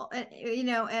still,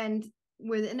 and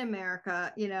within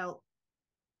America,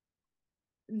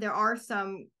 there are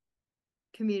some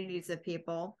communities of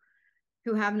people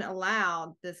who haven't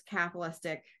allowed this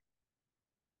capitalistic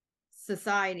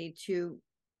society to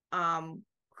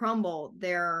crumble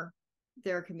their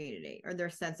community or their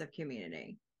sense of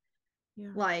community.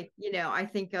 Yeah. Like, I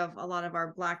think of a lot of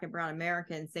our Black and brown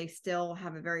Americans, they still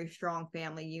have a very strong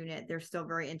family unit. They're still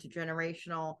very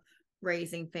intergenerational,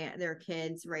 raising their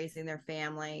kids, raising their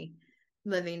family,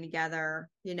 living together.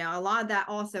 A lot of that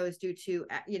also is due to,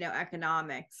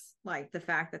 economics, like the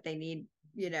fact that they need,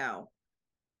 they don't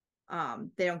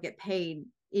get paid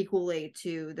equally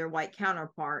to their white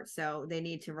counterparts. So they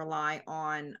need to rely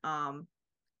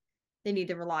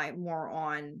more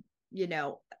on,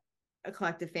 a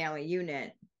collective family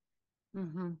unit.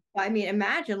 Mm-hmm. I mean,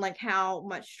 imagine like how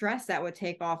much stress that would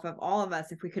take off of all of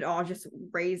us if we could all just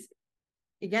raise,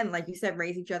 again, like you said,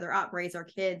 raise each other up, raise our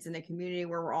kids in a community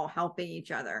where we're all helping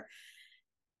each other,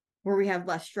 where we have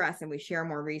less stress and we share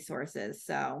more resources.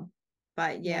 So,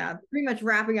 but yeah, pretty much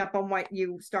wrapping up on what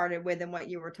you started with and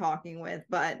what you were talking with.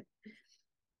 But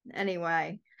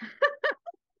anyway.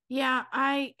 Yeah,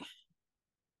 I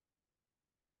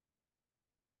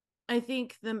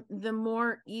think the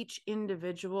more each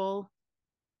individual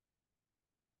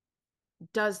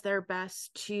does their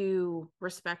best to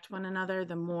respect one another,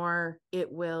 the more it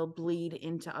will bleed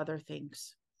into other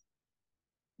things.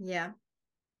 Yeah.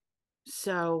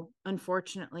 So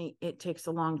unfortunately, it takes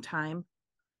a long time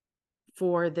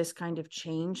for this kind of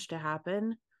change to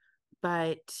happen.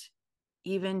 But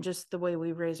even just the way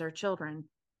we raise our children,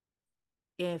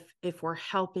 if we're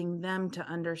helping them to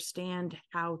understand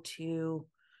how to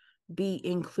be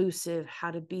inclusive,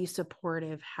 how to be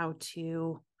supportive, how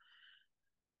to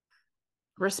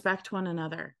respect one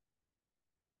another,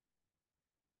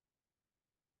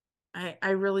 I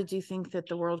really do think that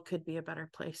the world could be a better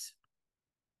place.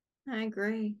 I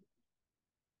agree.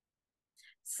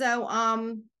 So,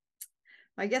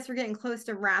 I guess we're getting close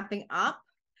to wrapping up.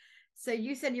 So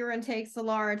you said you were going to take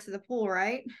Solara to the pool,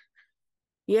 right?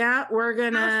 Yeah, we're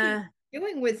gonna. How's she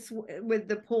doing with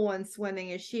the pool and swimming?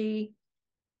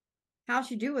 How's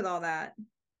she do with all that?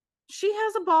 She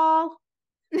has a ball.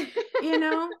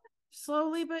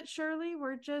 Slowly but surely,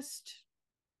 we're just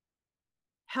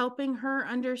helping her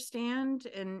understand.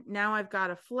 And now I've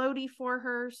got a floaty for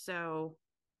her, so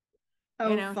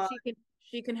fun.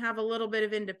 she can have a little bit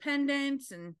of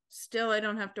independence, and still I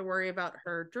don't have to worry about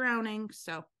her drowning.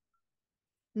 So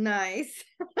nice.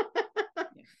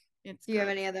 Do you have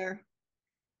any other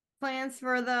plans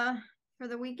for the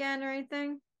weekend or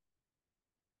anything?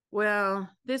 Well,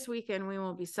 this weekend we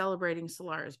will be celebrating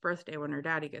Solara's birthday when her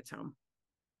daddy gets home.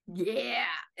 Yeah,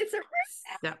 it's a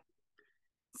birthday.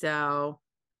 So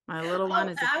my little one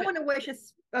is. I want to wish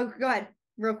us. Oh, go ahead,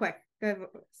 real quick. Go ahead.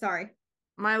 Sorry.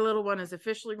 My little one is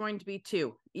officially going to be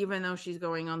 2, even though she's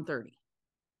going on 30.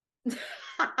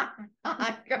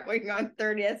 Going on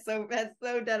 30. That's so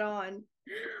dead on.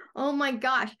 Oh my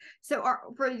gosh. So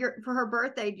for her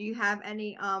birthday, do you have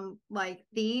any like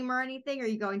theme or anything? Are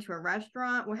you going to a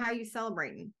restaurant? Well, how are you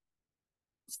celebrating?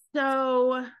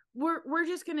 So we're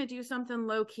just gonna do something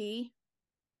low key.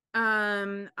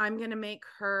 I'm gonna make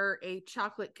her a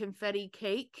chocolate confetti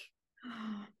cake.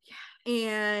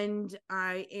 And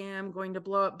I am going to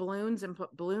blow up balloons and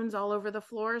put balloons all over the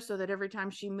floor so that every time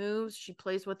she moves, she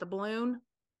plays with the balloon.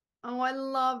 Oh, I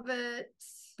love it.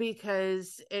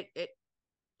 Because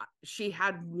she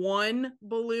had one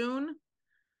balloon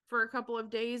for a couple of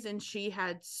days and she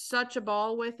had such a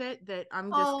ball with it that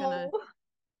I'm just gonna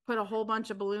put a whole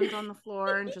bunch of balloons on the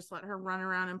floor and just let her run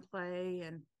around and play.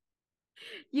 And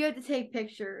you have to take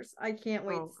pictures. I can't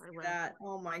wait to see that.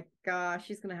 Oh my gosh,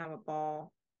 she's gonna have a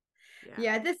ball.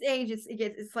 Yeah, at this age,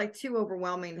 it's like too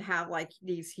overwhelming to have like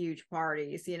these huge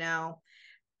parties, Like,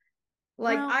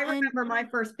 well, I remember my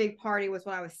first big party was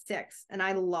when I was 6, and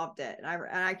I loved it. And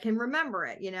I can remember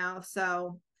it,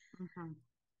 so. Mm-hmm.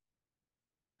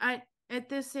 At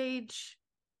this age,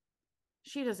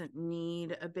 she doesn't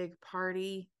need a big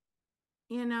party.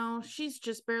 She's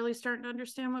just barely starting to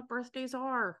understand what birthdays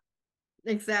are.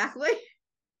 Exactly.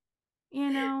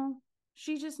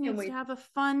 She just needs to have a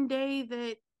fun day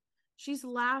that she's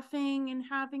laughing and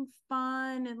having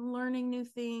fun and learning new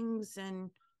things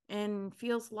and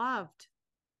feels loved.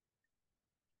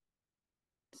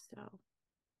 So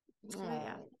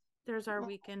yeah. There's our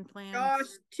weekend plans. Gosh,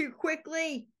 too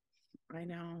quickly. I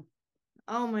know.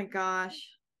 Oh my gosh.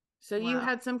 So you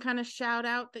had some kind of shout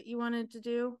out that you wanted to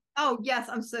do? Oh yes,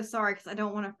 I'm so sorry because I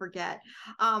don't want to forget.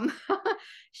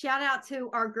 Shout out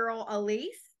to our girl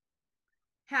Elise.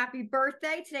 Happy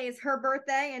birthday. Today is her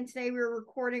birthday, and today we were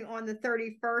recording on the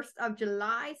 31st of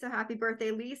July. So happy birthday,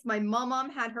 Elise. My mom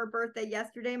had her birthday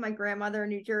yesterday, my grandmother in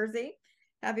New Jersey.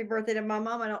 Happy birthday to my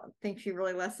mom. I don't think she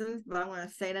really listens, but I'm going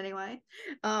to say it anyway.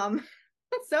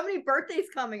 So many birthdays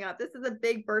coming up. This is a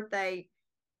big birthday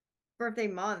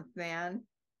month, man.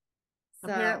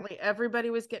 So. Apparently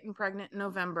everybody was getting pregnant in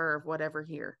November of whatever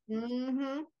here.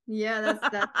 Mm-hmm. Yeah,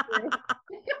 that's true.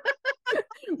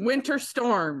 Winter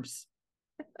storms.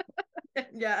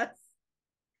 Yes.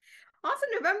 Also,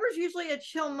 November is usually a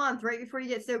chill month, right before you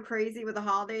get so crazy with the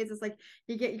holidays. It's like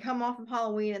you come off of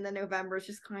Halloween, and then November is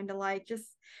just kind of like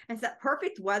it's that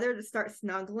perfect weather to start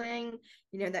snuggling.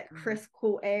 That crisp,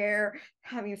 cool air,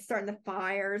 starting the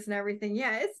fires and everything.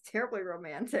 Yeah, it's terribly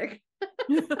romantic.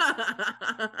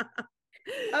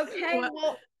 Okay,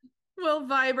 well,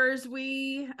 Vibers,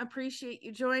 we appreciate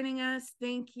you joining us.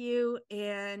 Thank you,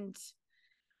 and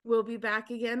we'll be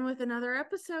back again with another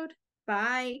episode.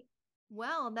 Bye.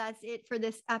 Well, that's it for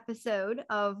this episode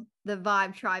of the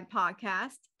Vibe Tribe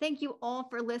podcast. Thank you all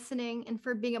for listening and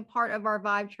for being a part of our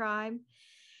Vibe Tribe.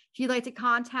 If you'd like to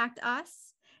contact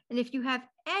us, and if you have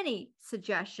any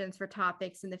suggestions for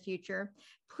topics in the future,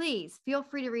 please feel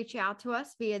free to reach out to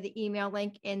us via the email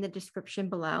link in the description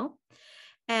below.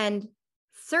 And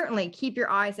certainly keep your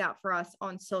eyes out for us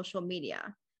on social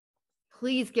media.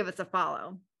 Please give us a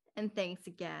follow. And thanks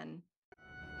again.